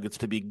golden nuggets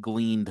to be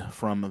gleaned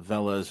from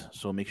Veles,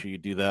 so make sure you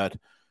do that.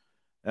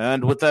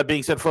 And with that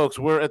being said, folks,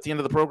 we're at the end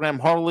of the program.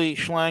 Harley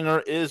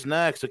Schlanger is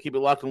next, so keep it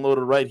locked and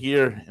loaded right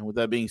here. And with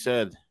that being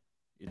said,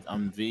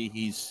 I'm V,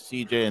 he's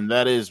CJ, and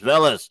that is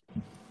Veles.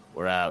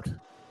 We're out.